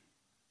brain.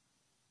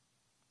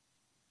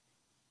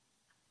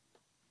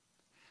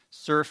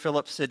 Sir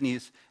Philip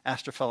Sidney's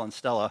Astrophel and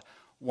Stella,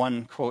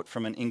 one quote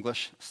from an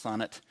English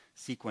sonnet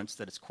sequence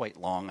that is quite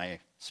long. I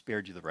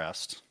spared you the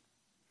rest.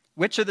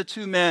 Which of the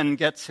two men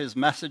gets his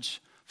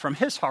message from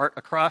his heart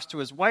across to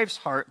his wife's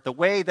heart the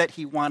way that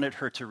he wanted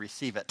her to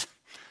receive it?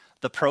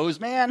 The prose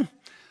man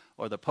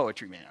or the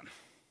poetry man?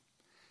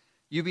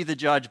 You be the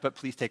judge, but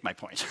please take my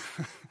point.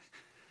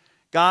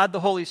 God, the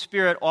Holy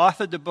Spirit,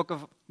 authored the book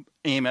of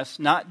Amos,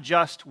 not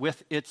just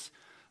with its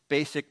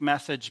basic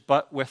message,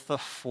 but with the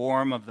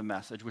form of the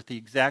message, with the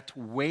exact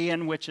way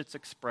in which it's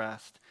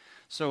expressed.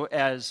 So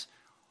as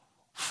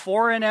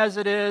foreign as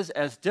it is,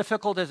 as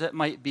difficult as it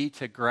might be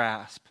to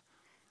grasp,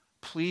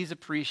 please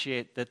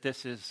appreciate that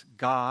this is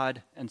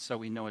God, and so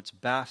we know it's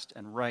best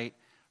and right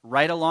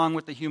right along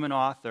with the human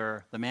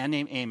author, the man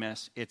named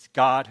Amos, it's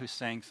God who's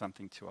saying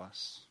something to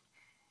us.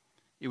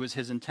 It was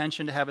his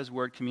intention to have his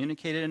word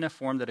communicated in a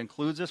form that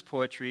includes this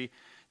poetry,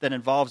 that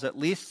involves at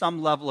least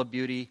some level of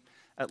beauty,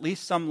 at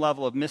least some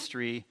level of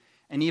mystery,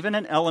 and even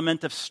an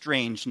element of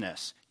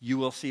strangeness. You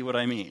will see what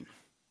I mean.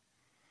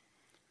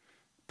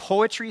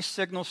 Poetry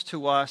signals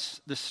to us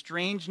the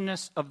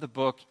strangeness of the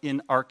book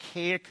in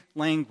archaic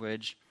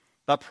language,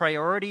 the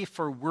priority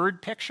for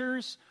word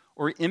pictures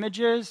or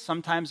images.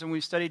 Sometimes when we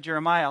study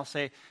Jeremiah, I'll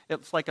say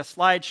it's like a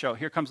slideshow.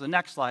 Here comes the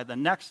next slide, the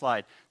next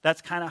slide.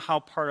 That's kind of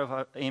how part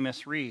of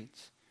Amos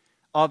reads.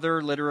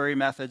 Other literary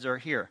methods are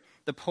here.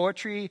 The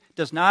poetry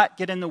does not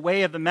get in the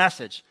way of the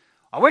message.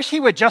 I wish he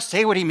would just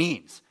say what he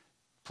means.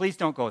 Please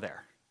don't go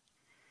there.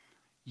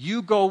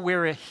 You go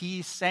where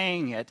he's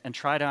saying it and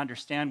try to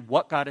understand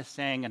what God is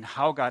saying and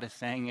how God is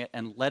saying it,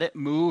 and let it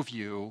move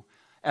you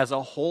as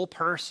a whole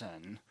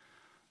person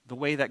the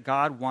way that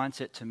God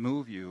wants it to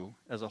move you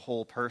as a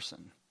whole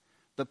person.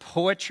 The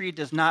poetry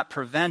does not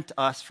prevent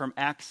us from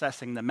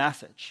accessing the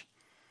message.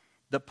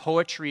 The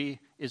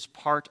poetry is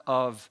part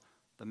of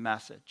the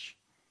message.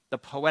 The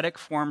poetic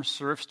form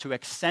serves to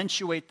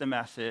accentuate the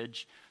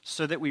message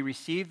so that we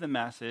receive the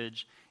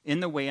message in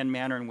the way and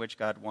manner in which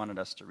God wanted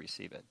us to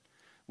receive it.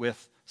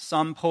 With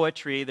some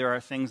poetry, there are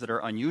things that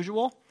are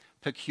unusual,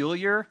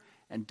 peculiar,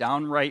 and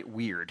downright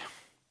weird.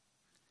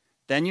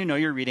 Then you know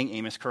you're reading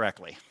Amos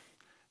correctly.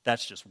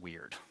 That's just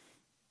weird.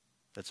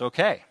 That's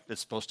okay. It's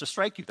supposed to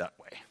strike you that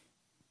way.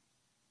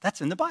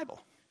 That's in the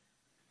Bible.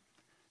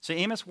 So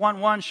Amos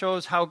 1:1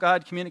 shows how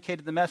God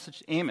communicated the message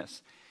to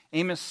Amos.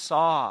 Amos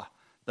saw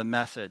the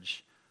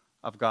message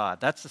of God.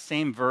 That's the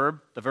same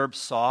verb, the verb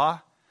saw,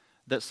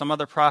 that some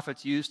other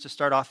prophets used to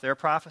start off their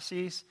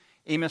prophecies.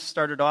 Amos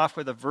started off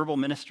with a verbal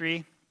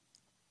ministry,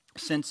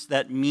 since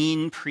that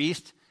mean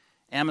priest,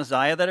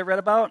 Amaziah, that I read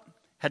about,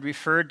 had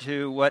referred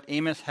to what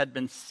Amos had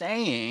been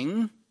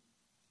saying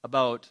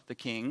about the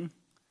king.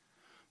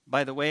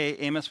 By the way,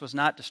 Amos was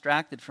not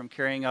distracted from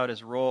carrying out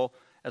his role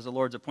as the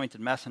Lord's appointed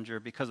messenger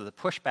because of the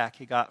pushback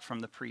he got from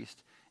the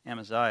priest,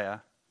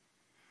 Amaziah.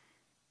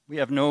 We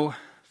have no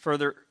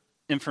further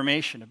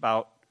information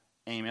about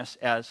Amos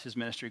as his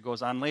ministry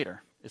goes on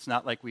later. It's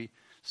not like we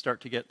start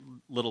to get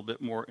a little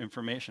bit more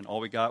information. All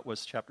we got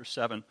was chapter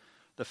 7,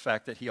 the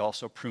fact that he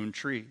also pruned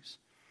trees.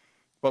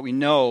 But we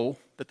know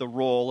that the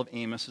role of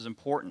Amos is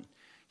important.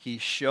 He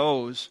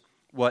shows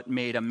what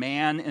made a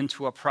man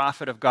into a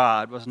prophet of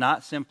God was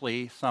not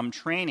simply some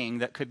training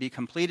that could be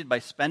completed by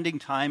spending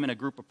time in a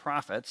group of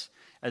prophets,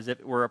 as if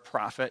it were a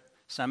prophet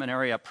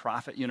seminary, a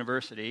prophet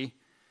university.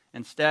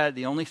 Instead,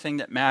 the only thing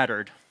that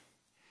mattered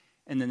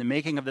in the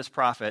making of this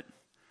prophet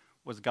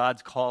was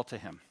God's call to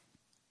him.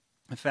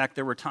 In fact,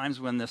 there were times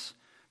when this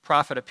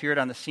prophet appeared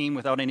on the scene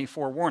without any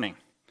forewarning.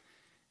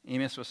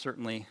 Amos was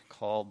certainly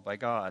called by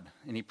God,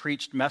 and he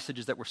preached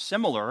messages that were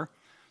similar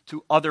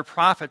to other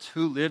prophets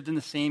who lived in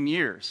the same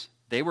years.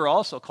 They were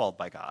also called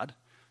by God,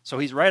 so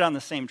he's right on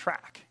the same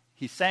track.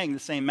 He's saying the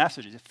same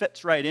messages. It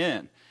fits right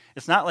in.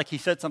 It's not like he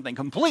said something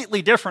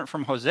completely different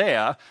from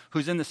Hosea,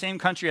 who's in the same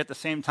country at the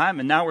same time,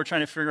 and now we're trying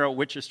to figure out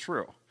which is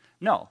true.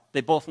 No, they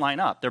both line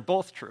up. They're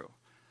both true.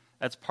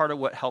 That's part of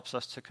what helps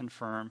us to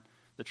confirm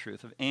the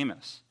truth of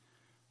Amos.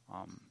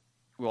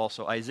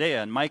 Also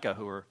Isaiah and Micah,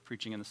 who were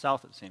preaching in the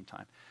south at the same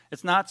time.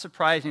 It's not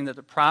surprising that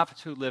the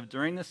prophets who lived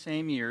during the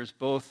same years,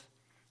 both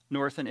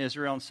north in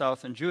Israel and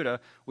south in Judah,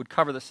 would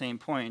cover the same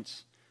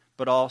points,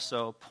 but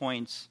also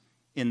points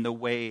in the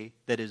way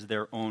that is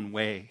their own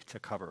way to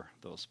cover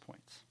those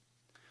points.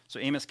 So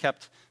Amos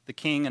kept the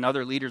king and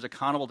other leaders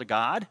accountable to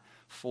God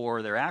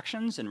for their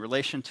actions in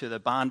relation to the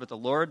bond with the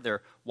Lord,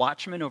 their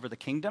watchmen over the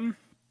kingdom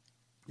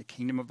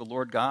of the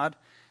Lord God,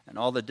 and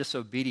all the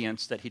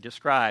disobedience that he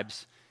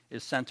describes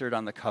is centered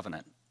on the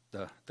covenant,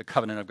 the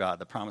covenant of God,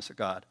 the promise of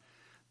God,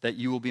 that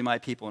you will be my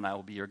people and I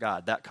will be your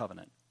God, that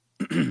covenant.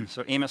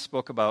 So Amos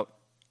spoke about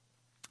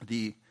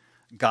the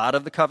God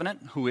of the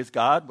covenant. Who is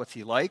God? What's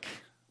he like?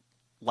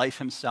 Life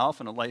himself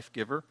and a life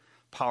giver,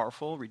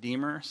 powerful,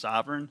 redeemer,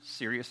 sovereign,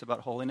 serious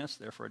about holiness,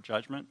 therefore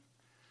judgment.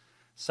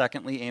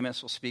 Secondly,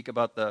 Amos will speak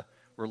about the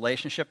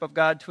relationship of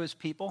God to his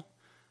people.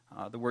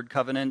 The word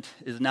covenant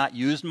is not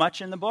used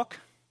much in the book,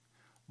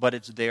 but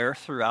it's there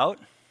throughout.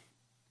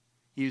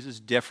 He uses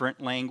different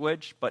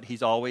language, but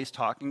he's always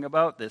talking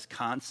about this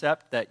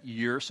concept that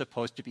you're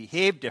supposed to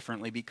behave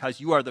differently because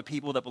you are the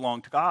people that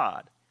belong to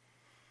God.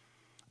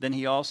 Then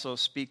he also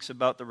speaks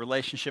about the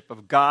relationship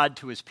of God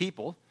to his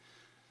people.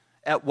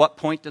 At what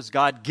point does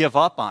God give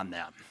up on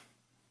them?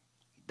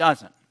 He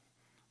doesn't,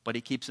 but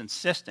he keeps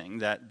insisting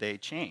that they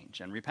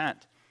change and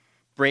repent.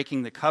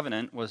 Breaking the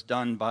covenant was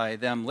done by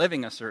them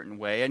living a certain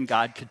way, and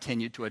God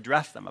continued to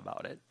address them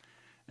about it.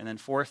 And then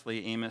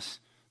fourthly,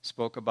 Amos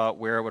spoke about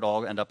where it would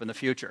all end up in the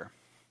future.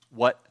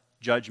 What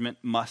judgment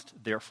must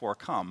therefore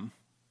come,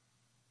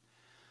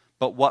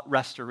 but what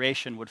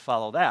restoration would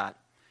follow that,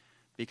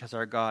 because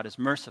our God is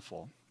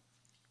merciful,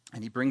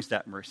 and he brings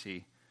that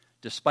mercy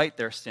despite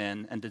their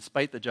sin and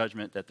despite the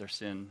judgment that their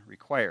sin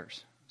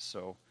requires.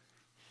 So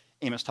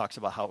Amos talks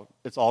about how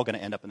it's all going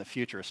to end up in the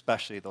future,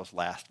 especially those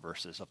last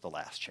verses of the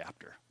last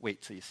chapter.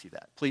 Wait till you see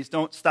that. Please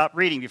don't stop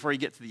reading before you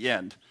get to the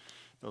end.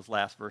 Those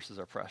last verses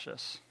are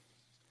precious.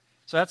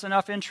 So that's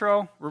enough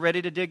intro. We're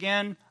ready to dig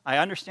in. I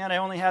understand I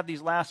only have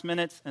these last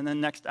minutes and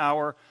then next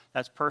hour.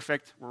 That's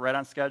perfect. We're right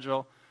on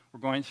schedule. We're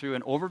going through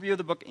an overview of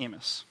the book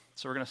Amos.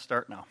 So we're going to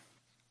start now.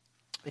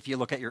 If you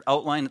look at your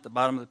outline at the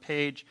bottom of the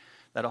page,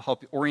 that'll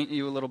help orient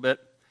you a little bit.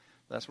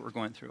 That's what we're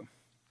going through.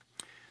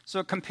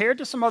 So compared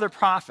to some other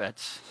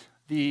prophets,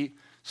 the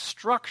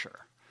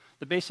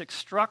basic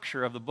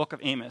structure of the book of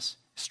Amos,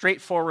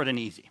 straightforward and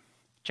easy.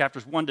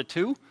 Chapters 1 to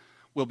 2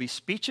 will be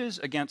speeches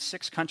against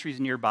 6 countries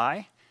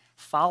nearby,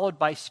 followed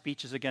by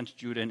speeches against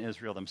Judah and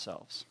Israel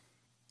themselves.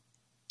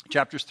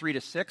 Chapters 3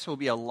 to 6 will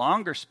be a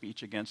longer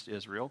speech against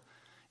Israel,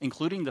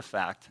 including the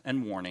fact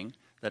and warning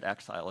that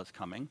exile is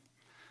coming.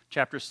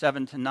 Chapters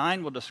 7 to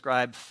 9 will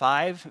describe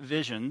 5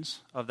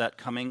 visions of that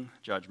coming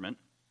judgment.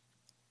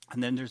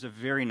 And then there's a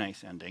very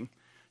nice ending.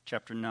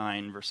 Chapter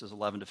 9, verses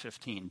 11 to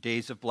 15.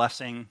 Days of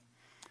blessing,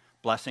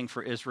 blessing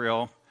for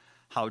Israel,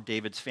 how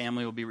David's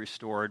family will be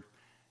restored,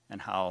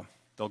 and how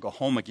they'll go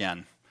home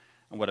again,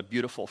 and what a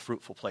beautiful,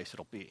 fruitful place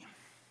it'll be.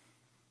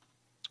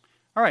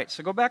 All right,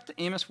 so go back to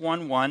Amos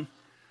 1:1,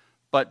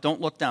 but don't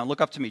look down.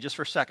 Look up to me just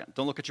for a second.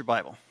 Don't look at your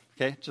Bible,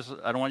 okay?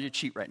 I don't want you to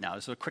cheat right now.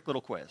 This is a quick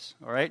little quiz,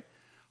 all right?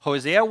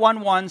 Hosea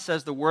 1:1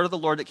 says the word of the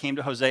Lord that came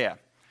to Hosea.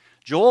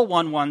 Joel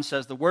 1:1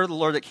 says the word of the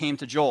Lord that came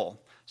to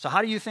Joel. So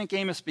how do you think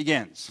Amos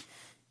begins?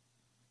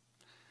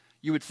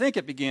 You would think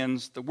it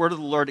begins, the word of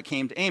the Lord that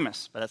came to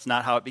Amos, but that's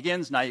not how it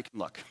begins. Now you can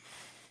look.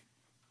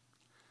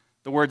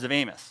 The words of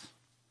Amos.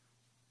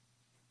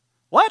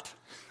 What?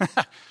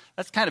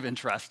 That's kind of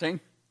interesting.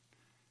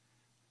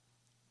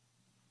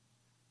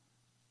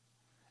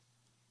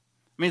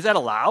 I mean, is that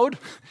allowed?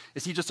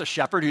 Is he just a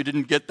shepherd who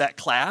didn't get that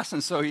class,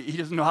 and so he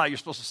doesn't know how you're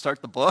supposed to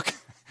start the book?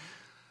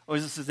 Or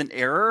is this an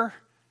error?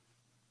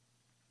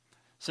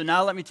 So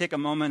now let me take a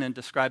moment and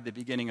describe the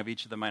beginning of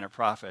each of the minor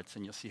prophets,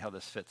 and you'll see how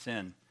this fits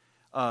in.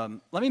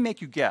 Let me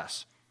make you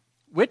guess.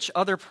 Which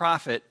other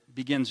prophet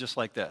begins just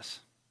like this?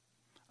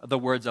 The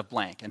words of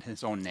blank and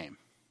his own name.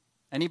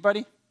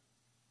 Anybody?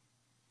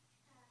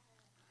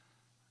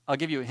 I'll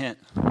give you a hint.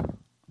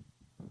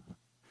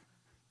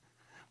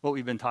 What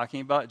we've been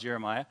talking about,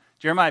 Jeremiah.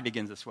 Jeremiah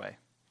begins this way.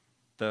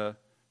 The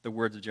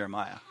words of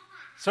Jeremiah.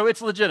 So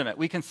it's legitimate.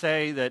 We can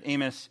say that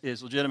Amos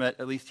is legitimate.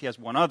 At least he has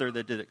one other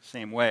that did it the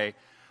same way.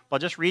 But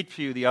I'll just read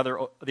for you the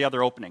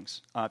other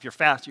openings. If you're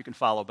fast, you can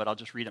follow, but I'll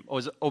just read them.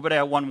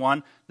 Obadiah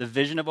 1:1, the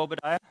vision of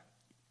Obadiah,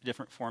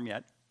 different form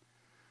yet.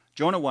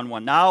 Jonah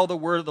 1:1, now the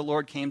word of the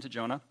Lord came to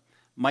Jonah.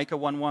 Micah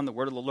 1:1, the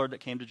word of the Lord that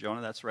came to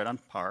Jonah, that's right on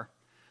par.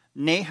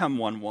 Nahum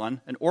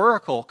 1:1, an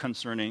oracle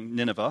concerning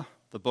Nineveh,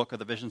 the book of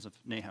the visions of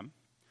Nahum.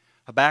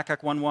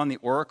 Habakkuk 1:1, the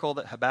oracle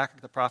that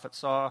Habakkuk the prophet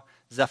saw.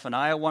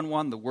 Zephaniah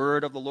 1:1, the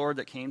word of the Lord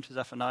that came to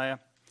Zephaniah.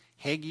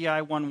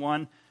 Haggai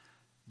 1:1,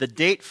 the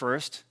date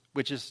first,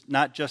 which is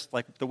not just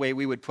like the way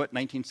we would put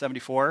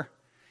 1974,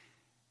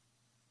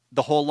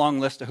 the whole long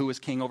list of who was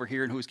king over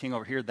here and who was king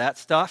over here, that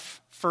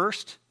stuff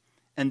first,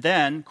 and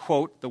then,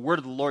 quote, the word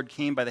of the Lord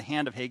came by the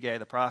hand of Haggai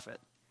the prophet.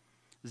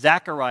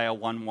 Zechariah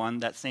 1:1,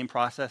 that same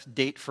process,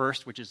 date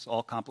first, which is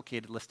all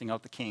complicated, listing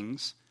out the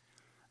kings.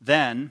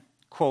 Then,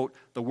 quote,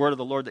 the word of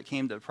the Lord that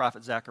came to the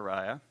prophet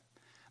Zechariah.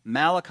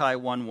 Malachi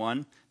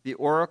 1:1, the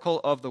oracle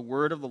of the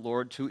word of the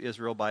Lord to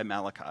Israel by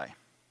Malachi.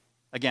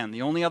 Again,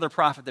 the only other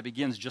prophet that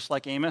begins just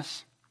like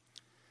Amos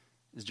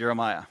is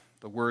Jeremiah,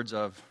 the words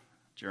of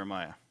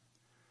Jeremiah.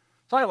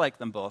 So I like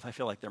them both. I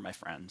feel like they're my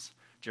friends,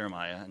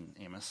 Jeremiah and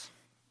Amos.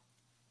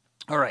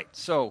 All right,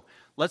 so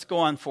let's go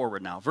on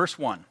forward now. Verse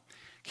 1,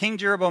 King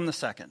Jeroboam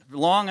II,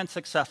 long and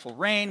successful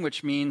reign,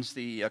 which means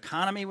the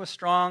economy was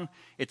strong.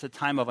 It's a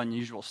time of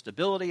unusual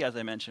stability, as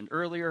I mentioned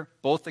earlier.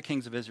 Both the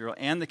kings of Israel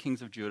and the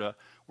kings of Judah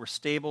were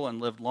stable and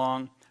lived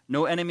long.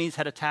 No enemies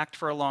had attacked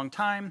for a long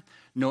time.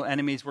 No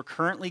enemies were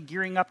currently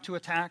gearing up to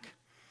attack.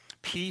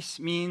 Peace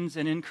means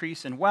an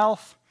increase in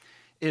wealth.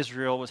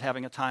 Israel was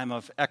having a time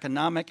of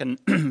economic and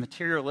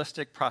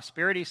materialistic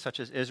prosperity, such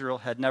as Israel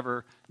had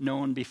never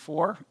known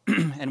before.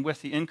 And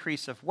with the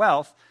increase of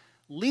wealth,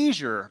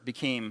 leisure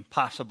became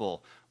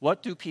possible.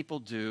 What do people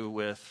do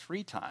with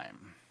free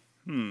time?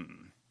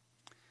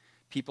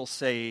 People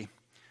say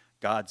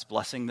God's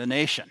blessing the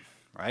nation,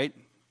 right?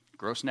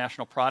 Gross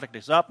national product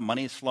is up,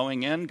 money is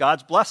flowing in,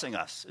 God's blessing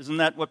us. Isn't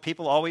that what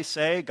people always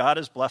say? God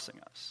is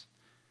blessing us.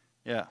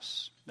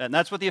 Yes. And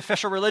that's what the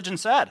official religion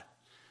said.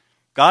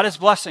 God is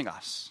blessing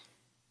us.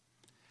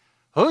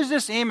 Who's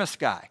this Amos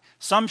guy?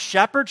 Some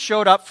shepherd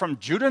showed up from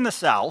Judah in the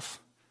south,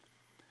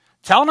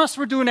 telling us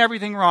we're doing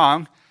everything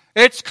wrong.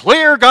 It's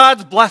clear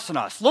God's blessing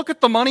us. Look at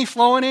the money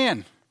flowing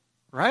in.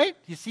 Right?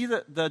 You see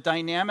the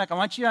dynamic? I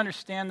want you to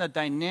understand the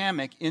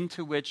dynamic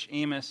into which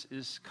Amos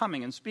is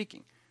coming and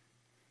speaking.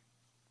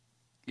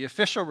 The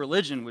official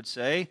religion would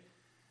say,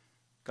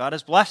 God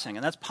is blessing,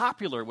 and that's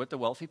popular with the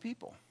wealthy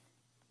people.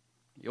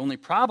 The only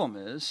problem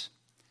is,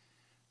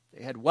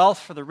 they had wealth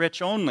for the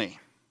rich only.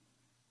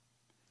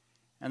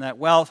 And that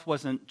wealth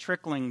wasn't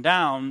trickling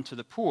down to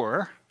the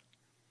poor.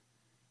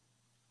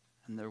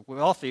 And the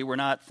wealthy were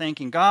not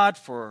thanking God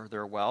for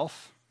their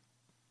wealth.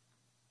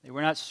 They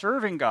were not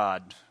serving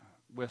God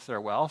with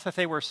their wealth. If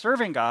they were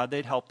serving God,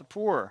 they'd help the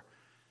poor.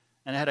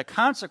 And it had a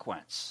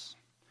consequence.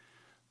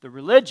 The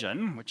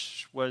religion,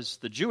 which was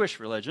the Jewish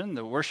religion,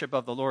 the worship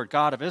of the Lord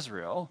God of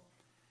Israel,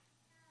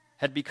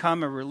 had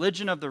become a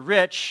religion of the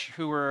rich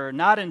who were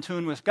not in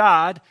tune with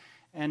God,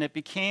 and it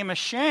became a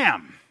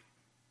sham.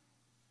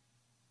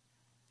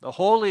 The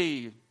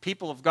holy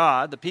people of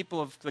God, the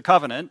people of the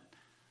covenant,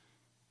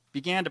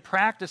 began to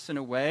practice in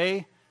a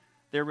way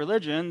their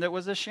religion that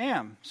was a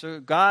sham. So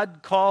God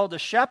called a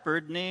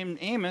shepherd named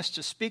Amos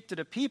to speak to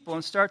the people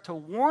and start to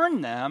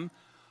warn them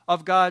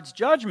of God's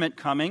judgment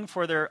coming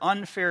for their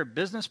unfair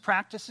business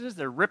practices,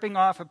 their ripping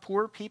off of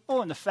poor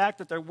people, and the fact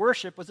that their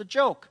worship was a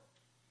joke.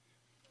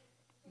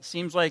 It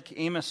seems like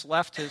Amos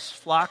left his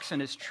flocks and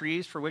his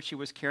trees for which he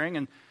was caring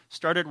and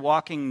started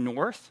walking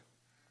north.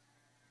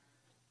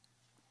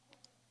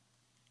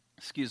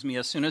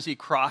 As soon as he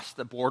crossed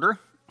the border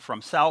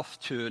from south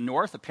to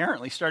north,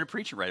 apparently started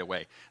preaching right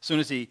away. As soon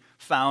as he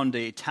found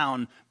a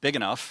town big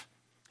enough,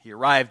 he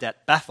arrived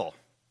at Bethel,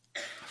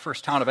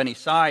 first town of any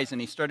size,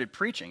 and he started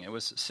preaching. It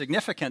was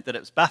significant that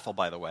it was Bethel,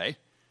 by the way.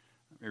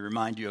 Let me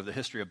remind you of the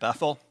history of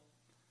Bethel.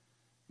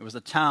 It was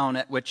a town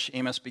at which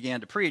Amos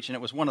began to preach, and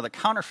it was one of the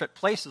counterfeit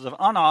places of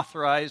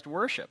unauthorized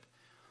worship.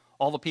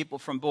 All the people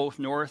from both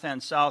north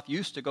and south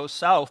used to go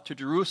south to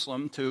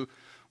Jerusalem to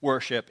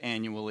worship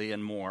annually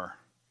and more.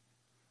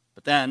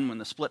 But then, when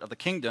the split of the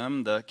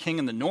kingdom, the king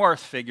in the north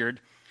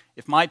figured,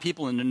 if my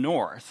people in the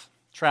north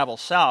travel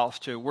south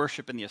to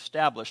worship in the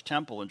established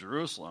temple in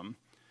Jerusalem,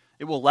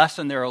 it will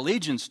lessen their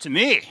allegiance to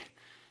me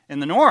in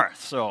the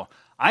north. So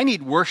I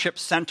need worship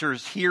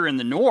centers here in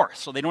the north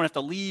so they don't have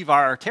to leave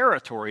our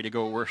territory to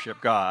go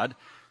worship God.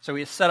 So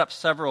he has set up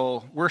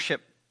several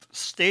worship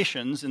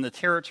stations in the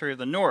territory of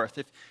the north.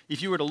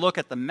 If you were to look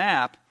at the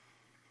map,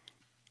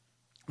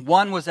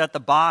 one was at the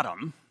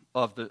bottom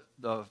of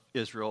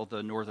Israel,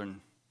 the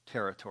northern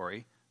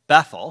territory,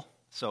 Bethel.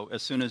 So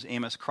as soon as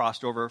Amos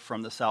crossed over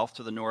from the south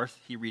to the north,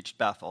 he reached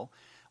Bethel,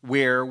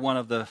 where one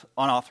of the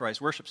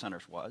unauthorized worship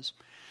centers was.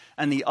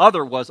 And the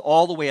other was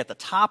all the way at the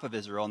top of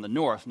Israel in the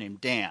north, named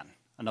Dan,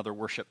 another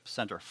worship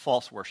center,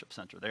 false worship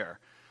center there.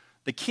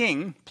 The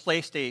king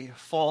placed a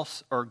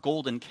false or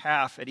golden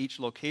calf at each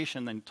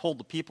location and told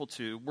the people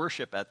to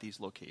worship at these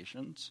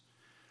locations.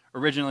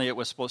 Originally, it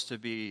was supposed to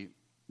be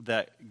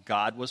that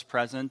God was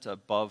present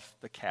above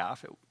the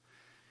calf.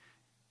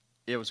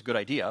 It was a good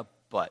idea,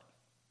 but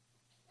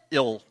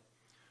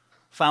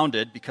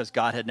ill-founded because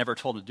God had never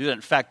told him to do that.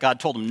 In fact, God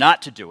told him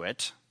not to do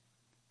it.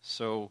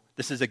 So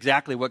this is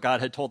exactly what God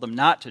had told them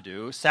not to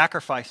do.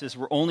 Sacrifices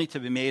were only to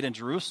be made in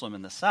Jerusalem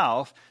in the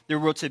south. There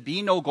were to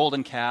be no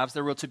golden calves.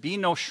 There were to be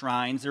no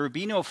shrines. There would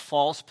be no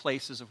false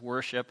places of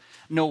worship,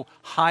 no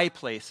high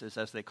places,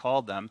 as they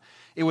called them.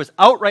 It was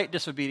outright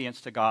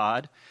disobedience to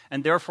God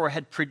and therefore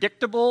had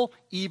predictable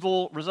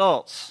evil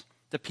results.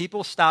 The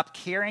people stopped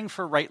caring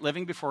for right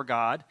living before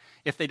God.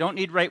 If they don't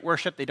need right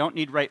worship, they don't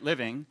need right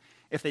living.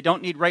 If they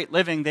don't need right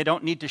living, they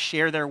don't need to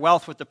share their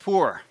wealth with the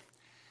poor.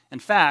 In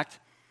fact,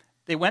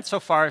 they went so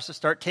far as to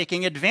start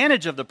taking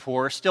advantage of the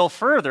poor still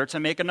further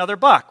to make another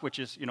buck, which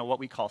is, what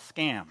we call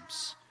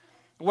scams.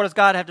 What does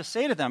God have to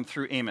say to them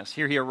through Amos?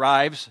 Here he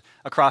arrives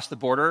across the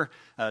border.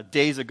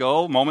 Days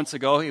ago, moments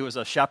ago, he was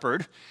a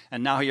shepherd,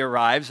 and now he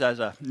arrives as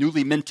a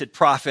newly minted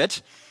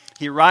prophet.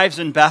 He arrives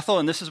in Bethel,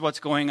 and this is what's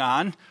going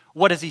on.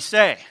 What does he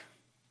say?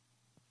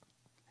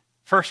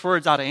 First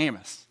words out of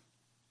Amos.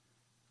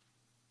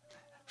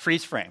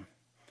 Freeze frame.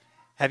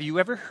 Have you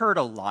ever heard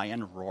a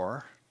lion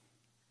roar?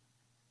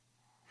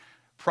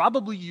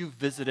 Probably you've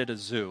visited a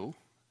zoo,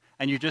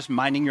 and you're just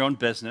minding your own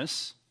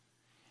business.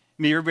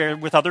 You're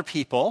with other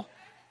people,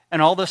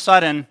 and all of a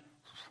sudden,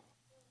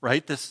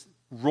 right, this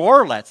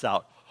roar lets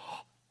out.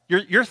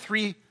 You're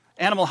 3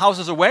 animal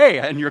houses away,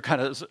 and you're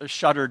kind of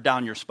shuddered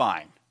down your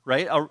spine,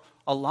 right?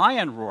 A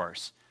lion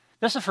roars.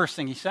 That's the first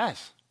thing he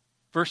says.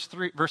 Verse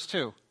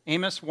 2.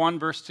 Amos 1,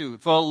 verse 2.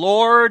 The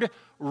Lord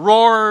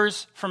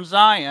roars from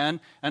Zion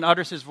and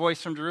utters his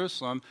voice from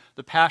Jerusalem.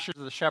 The pastures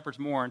of the shepherds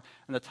mourn,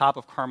 and the top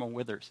of Carmel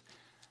withers.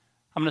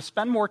 I'm going to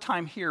spend more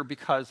time here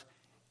because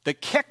the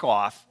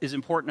kickoff is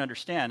important to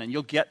understand, and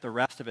you'll get the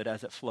rest of it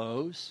as it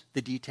flows,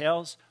 the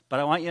details, but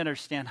I want you to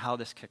understand how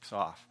this kicks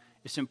off.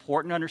 It's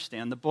important to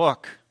understand the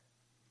book.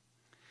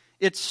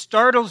 It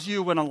startles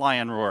you when a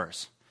lion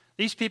roars.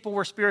 These people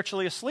were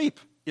spiritually asleep,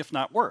 if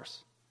not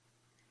worse.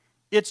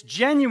 It's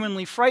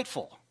genuinely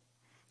frightful.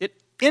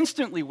 It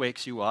instantly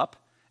wakes you up.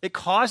 It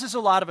causes a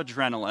lot of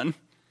adrenaline.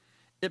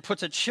 It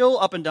puts a chill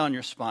up and down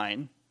your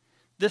spine.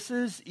 This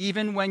is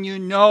even when you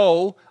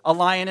know a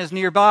lion is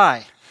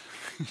nearby.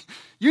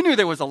 You knew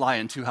there was a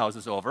lion 2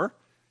 houses over.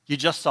 You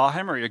just saw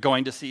him or you're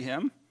going to see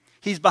him.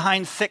 He's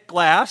behind thick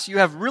glass. You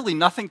have really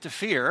nothing to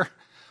fear,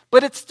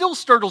 but it still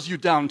startles you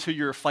down to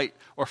your fight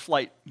or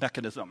flight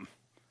mechanism.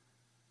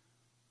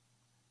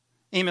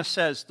 Amos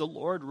says, the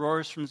Lord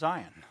roars from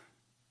Zion.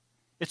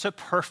 It's a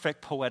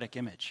perfect poetic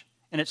image,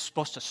 and it's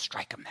supposed to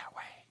strike him that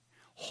way.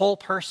 Whole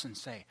person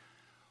say,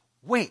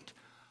 wait,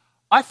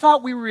 I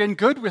thought we were in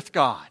good with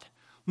God.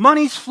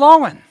 Money's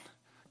flowing.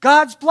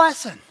 God's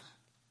blessing.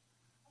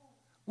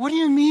 What do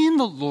you mean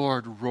the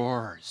Lord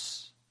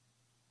roars?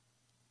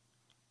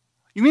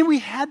 You mean we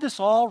had this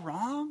all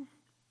wrong?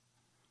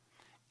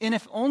 And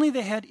if only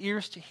they had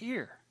ears to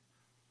hear,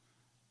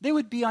 they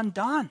would be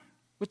undone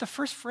with the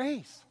first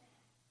phrase.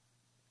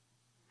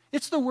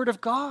 It's the word of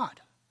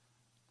God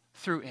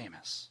through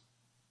Amos,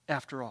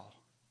 after all.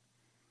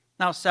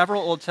 Now,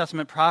 several Old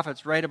Testament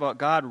prophets write about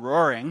God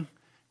roaring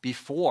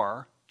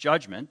before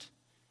judgment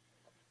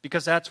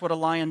because that's what a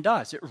lion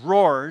does. It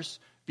roars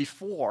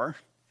before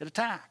it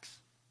attacks,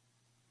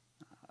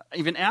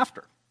 even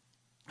after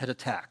it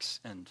attacks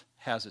and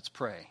has its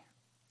prey.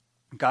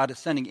 God is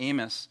sending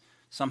Amos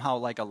somehow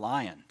like a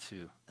lion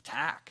to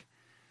attack.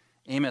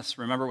 Amos,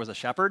 remember, was a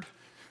shepherd.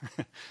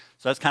 So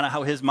that's kind of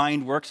how his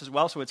mind works as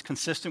well. So it's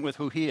consistent with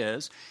who he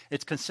is.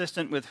 It's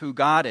consistent with who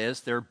God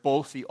is. They're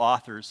both the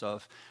authors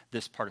of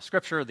this part of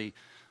Scripture, the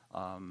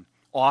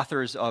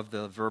authors of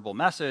the verbal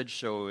message.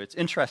 So it's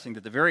interesting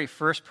that the very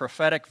first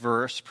prophetic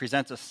verse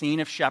presents a scene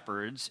of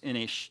shepherds in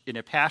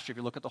a pasture, if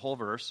you look at the whole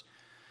verse,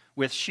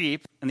 with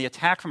sheep, and the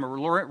attack from a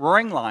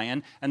roaring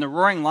lion, and the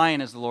roaring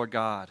lion is the Lord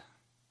God.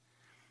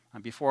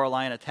 And before a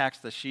lion attacks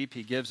the sheep,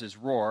 he gives his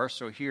roar.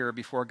 So here,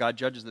 before God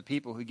judges the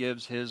people, he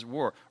gives his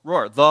roar.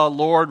 The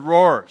Lord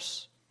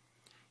roars.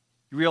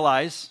 You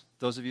realize,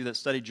 those of you that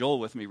studied Joel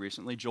with me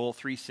recently, Joel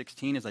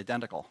 3:16 is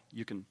identical.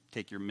 You can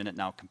take your minute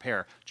now,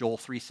 compare. Joel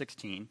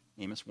 3:16,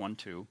 Amos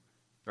 1:2,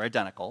 they're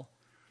identical.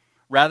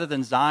 Rather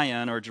than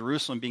Zion or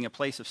Jerusalem being a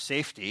place of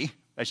safety,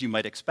 as you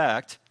might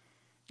expect,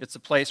 it's a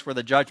place where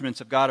the judgments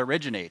of God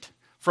originate.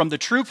 From the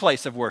true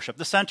place of worship,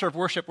 the center of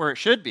worship where it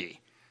should be.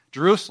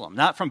 Jerusalem,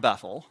 not from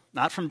Bethel,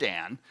 not from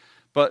Dan,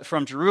 but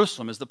from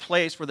Jerusalem is the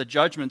place where the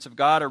judgments of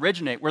God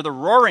originate, where the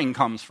roaring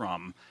comes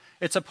from.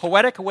 It's a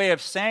poetic way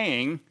of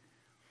saying,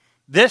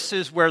 this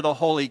is where the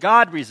holy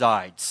God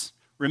resides.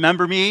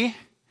 Remember me?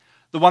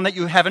 The one that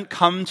you haven't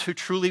come to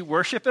truly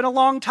worship in a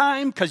long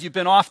time because you've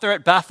been off there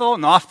at Bethel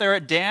and off there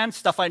at Dan,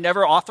 stuff I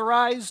never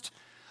authorized?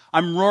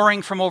 I'm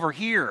roaring from over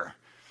here,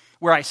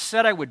 where I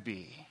said I would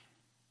be.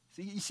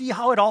 You see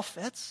how it all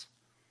fits?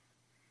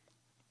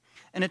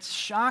 And it's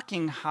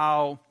shocking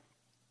how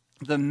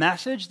the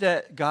message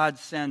that God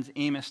sends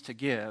Amos to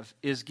give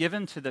is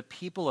given to the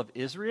people of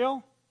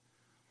Israel,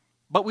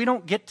 but we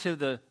don't get to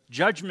the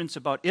judgments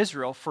about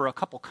Israel for a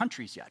couple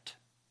countries yet.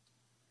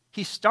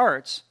 He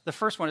starts, the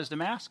first one is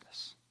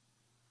Damascus.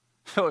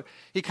 So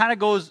he kind of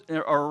goes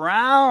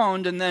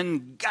around and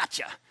then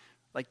gotcha,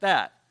 like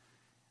that.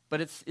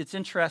 But it's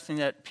interesting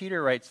that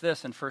Peter writes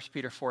this in 1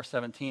 Peter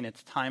 4:17,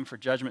 it's time for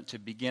judgment to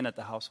begin at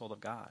the household of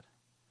God.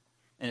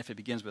 And if it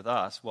begins with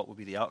us, what will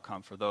be the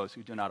outcome for those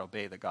who do not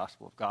obey the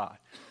gospel of God?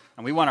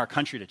 And we want our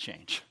country to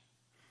change.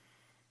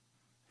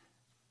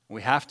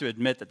 We have to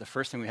admit that the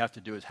first thing we have to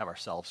do is have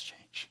ourselves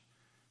change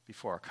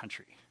before our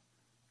country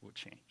will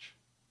change.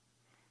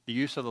 The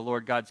use of the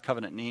Lord God's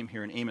covenant name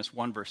here in Amos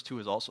 1 verse 2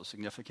 is also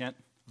significant.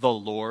 The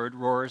Lord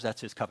roars, that's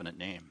his covenant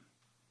name.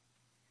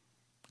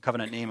 The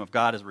covenant name of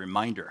God is a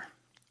reminder,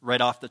 right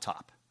off the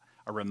top,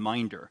 a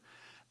reminder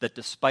that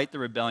despite the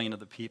rebellion of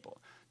the people,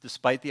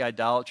 despite the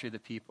idolatry of the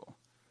people,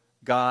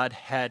 God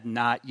had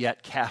not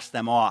yet cast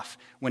them off.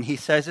 When he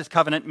says his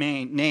covenant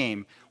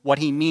name, what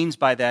he means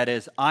by that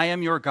is, I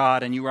am your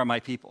God and you are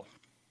my people.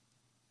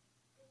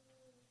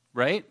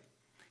 Right?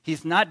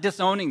 He's not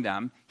disowning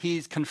them,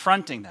 he's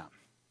confronting them.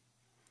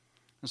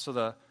 And so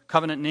the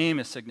covenant name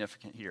is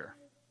significant here.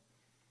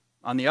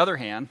 On the other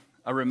hand,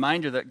 a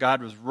reminder that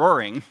God was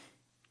roaring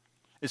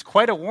is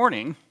quite a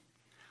warning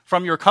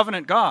from your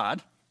covenant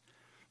God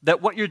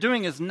that what you're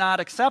doing is not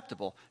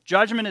acceptable.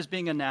 Judgment is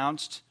being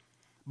announced,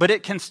 but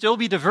it can still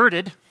be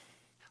diverted.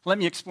 Let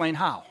me explain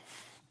how.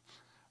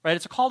 Right?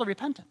 It's a call to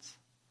repentance.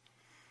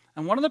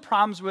 And one of the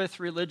problems with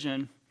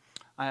religion,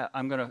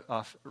 I'm going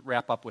to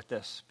wrap up with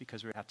this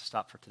because we have to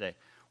stop for today.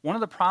 One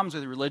of the problems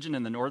with religion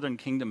in the northern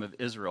kingdom of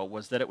Israel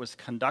was that it was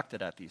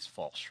conducted at these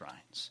false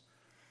shrines.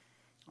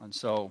 And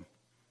so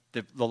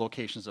the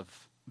locations of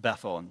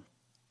Bethel and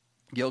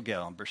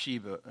Gilgal and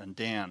Beersheba and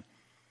Dan.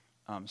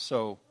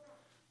 So,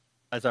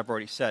 as I've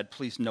already said,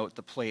 please note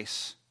the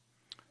place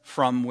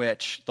from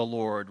which the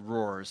Lord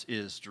roars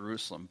is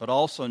Jerusalem. But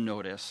also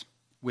notice,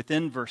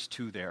 within verse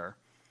 2 there,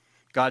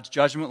 God's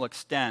judgment will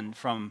extend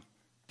from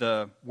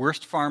the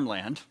worst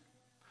farmland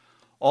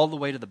all the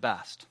way to the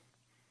best.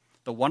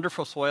 The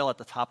wonderful soil at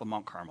the top of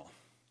Mount Carmel.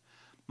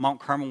 Mount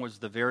Carmel was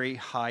the very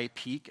high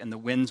peak, and the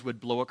winds would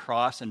blow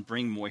across and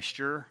bring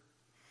moisture.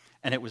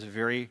 And it was a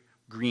very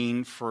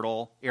green,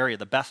 fertile area.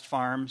 The best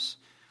farms,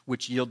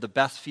 which yield the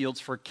best fields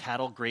for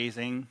cattle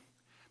grazing.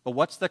 But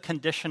what's the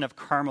condition of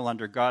Carmel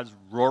under God's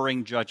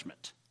roaring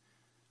judgment?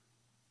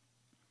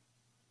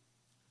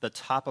 The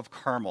top of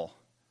Carmel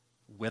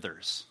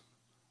withers.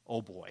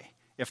 Oh boy.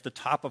 If the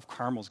top of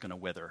Carmel is going to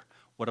wither,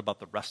 what about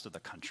the rest of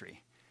the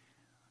country?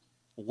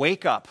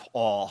 Wake up,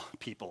 all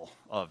people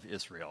of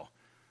Israel.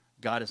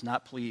 God is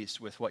not pleased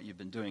with what you've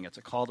been doing. It's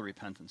a call to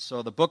repentance.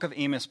 So the book of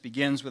Amos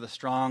begins with a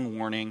strong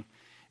warning.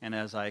 And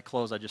as I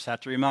close, I just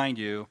have to remind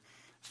you,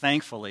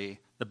 Thankfully,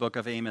 the book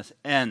of Amos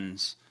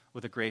ends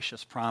with a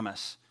gracious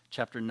promise.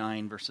 Chapter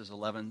 9, verses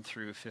 11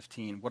 through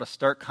 15. What a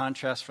stark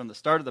contrast from the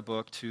start of the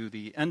book to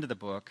the end of the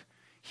book.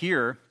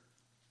 Here,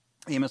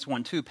 Amos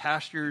 1:2,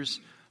 pastures,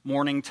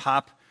 morning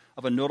top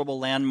of a notable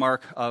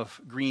landmark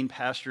of green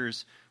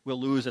pastures will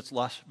lose its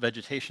lush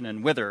vegetation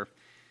and wither.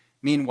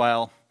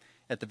 Meanwhile,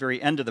 at the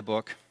very end of the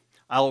book,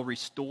 I will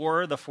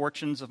restore the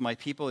fortunes of my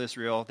people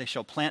Israel. They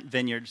shall plant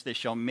vineyards. They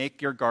shall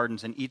make your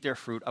gardens and eat their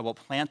fruit. I will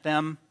plant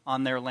them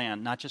on their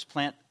land. Not just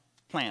plant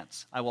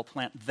plants. I will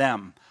plant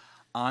them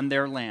on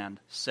their land,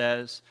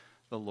 says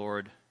the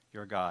Lord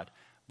your God.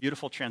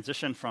 Beautiful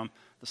transition from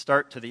the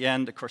start to the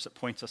end. Of course, it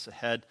points us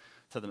ahead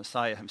to the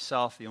Messiah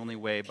himself, the only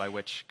way by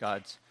which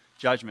God's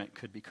judgment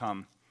could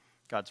become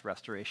God's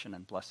restoration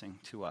and blessing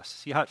to us.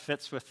 See how it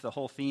fits with the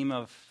whole theme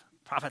of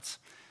prophets?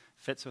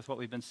 Fits with what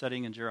we've been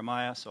studying in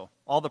Jeremiah. So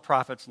all the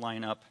prophets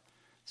line up,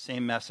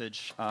 same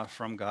message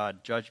from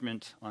God,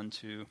 judgment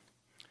unto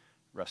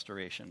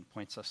restoration.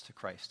 Points us to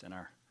Christ in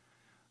our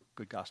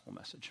good gospel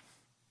message.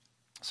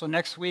 So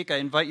next week, I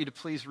invite you to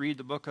please read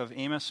the book of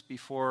Amos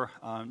before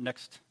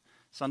next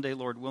Sunday,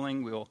 Lord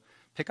willing. We'll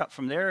pick up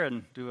from there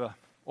and do an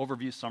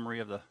overview summary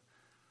of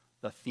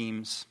the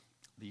themes,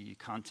 the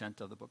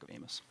content of the book of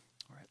Amos.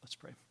 All right, let's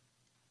pray.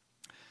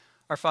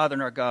 Our Father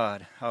and our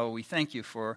God, how we thank you for